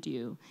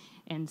residue.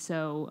 And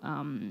so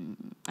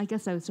I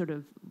guess I sort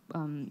of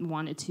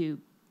wanted to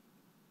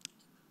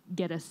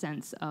get a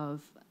sense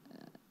of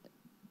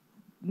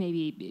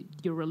maybe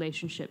your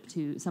relationship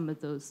to some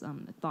of those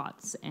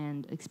thoughts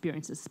and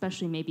experiences,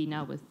 especially maybe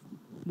now with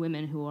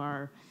women who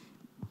are,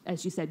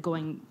 as you said,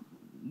 going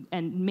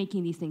and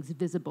making these things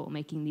visible,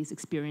 making these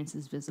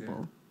experiences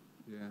visible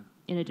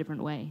in a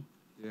different way.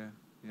 Yeah.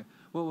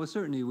 Well,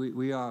 certainly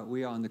we are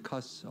on the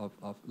cusp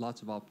of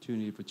lots of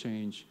opportunity for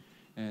change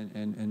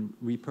and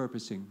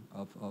repurposing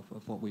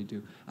of what we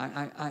do.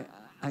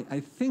 I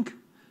think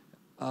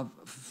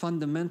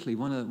fundamentally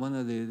one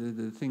of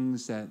the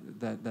things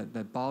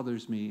that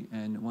bothers me,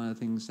 and one of the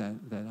things that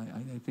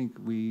I think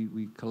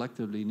we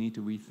collectively need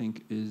to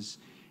rethink is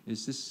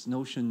this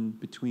notion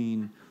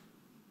between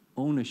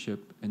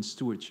ownership and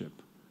stewardship,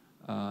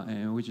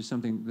 and which is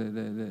something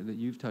that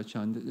you've touched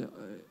on.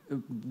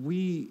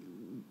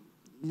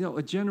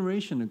 A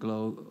generation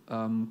ago,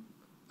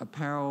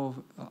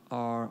 apparel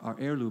are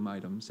heirloom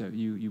items that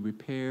you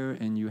repair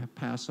and you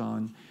pass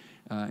on,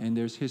 and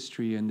there's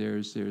history and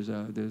there's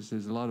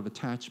a lot of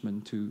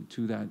attachment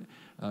to that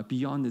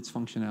beyond its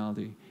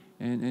functionality.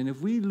 And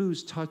if we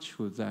lose touch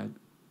with that,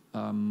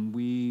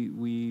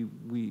 we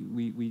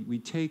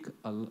take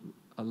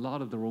a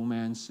lot of the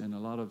romance and a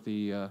lot of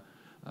the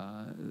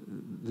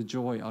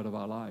joy out of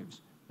our lives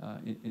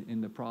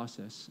in the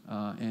process.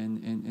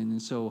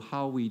 And so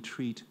how we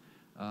treat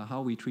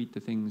the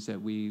things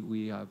that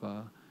we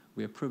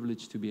are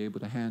privileged to be able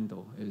to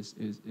handle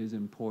is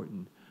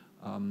important,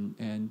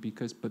 and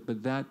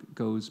but that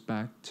goes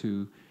back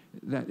to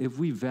that if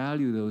we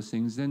value those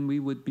things, then we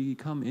would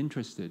become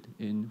interested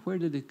in where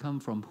did it come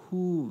from,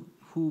 who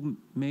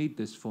made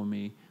this for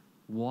me,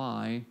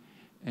 why,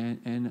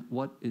 and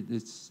what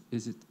is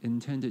its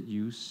intended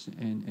use,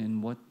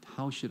 and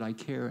how should I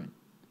care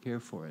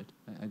for it.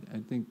 I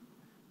think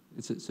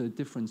it's a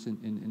difference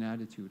in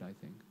attitude, I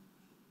think.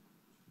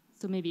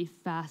 So maybe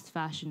fast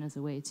fashion is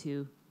a way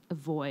to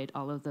avoid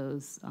all of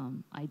those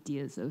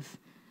ideas of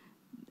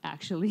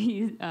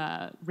actually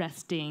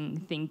resting,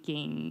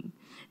 thinking,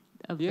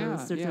 of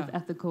those sorts of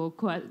ethical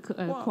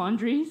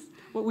quandaries.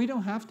 Well, we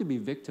don't have to be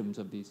victims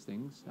of these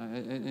things,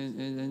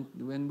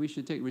 and we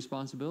should take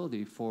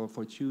responsibility for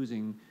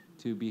choosing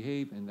to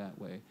behave in that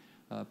way.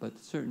 But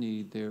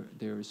certainly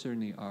there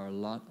certainly are a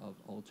lot of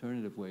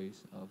alternative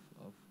ways of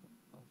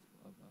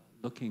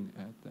looking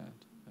at that?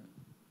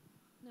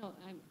 No,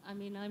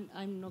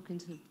 I'm not going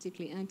to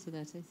particularly add to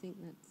that. I think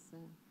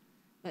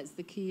that's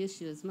the key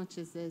issue. As much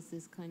as there's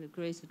this kind of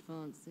great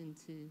advance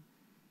into,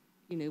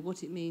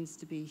 what it means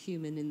to be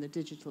human in the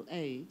digital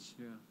age.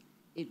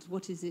 Yeah.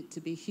 What is it to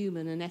be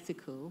human and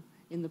ethical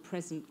in the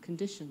present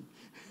condition?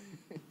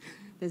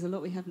 There's a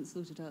lot we haven't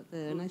sorted out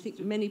there, and I think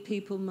many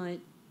people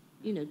might,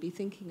 be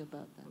thinking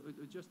about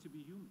that. Just to be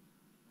human.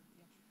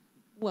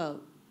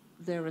 Well,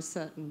 there are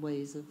certain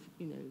ways of,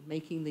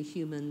 making the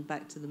human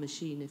back to the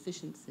machine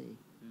efficiency,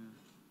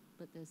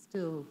 but there's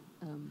still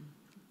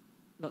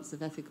lots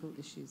of ethical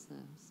issues there.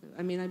 So,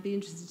 I'd be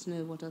interested to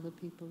know what other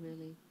people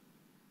really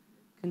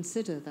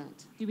consider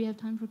that. Do we have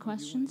time for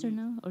questions or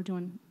no? Or do you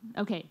want?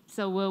 Okay,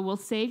 so we'll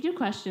save your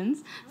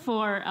questions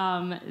for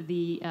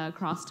the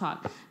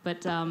crosstalk.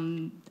 But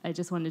I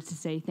just wanted to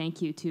say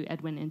thank you to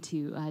Edwin and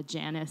to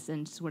Janice,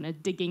 and just want to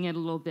digging in a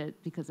little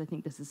bit, because I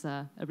think this is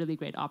a really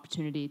great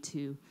opportunity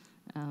to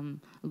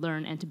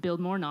learn and to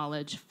build more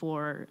knowledge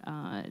for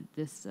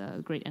this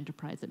great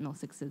enterprise that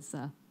Mill6 is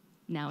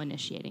now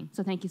initiating.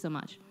 So thank you so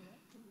much.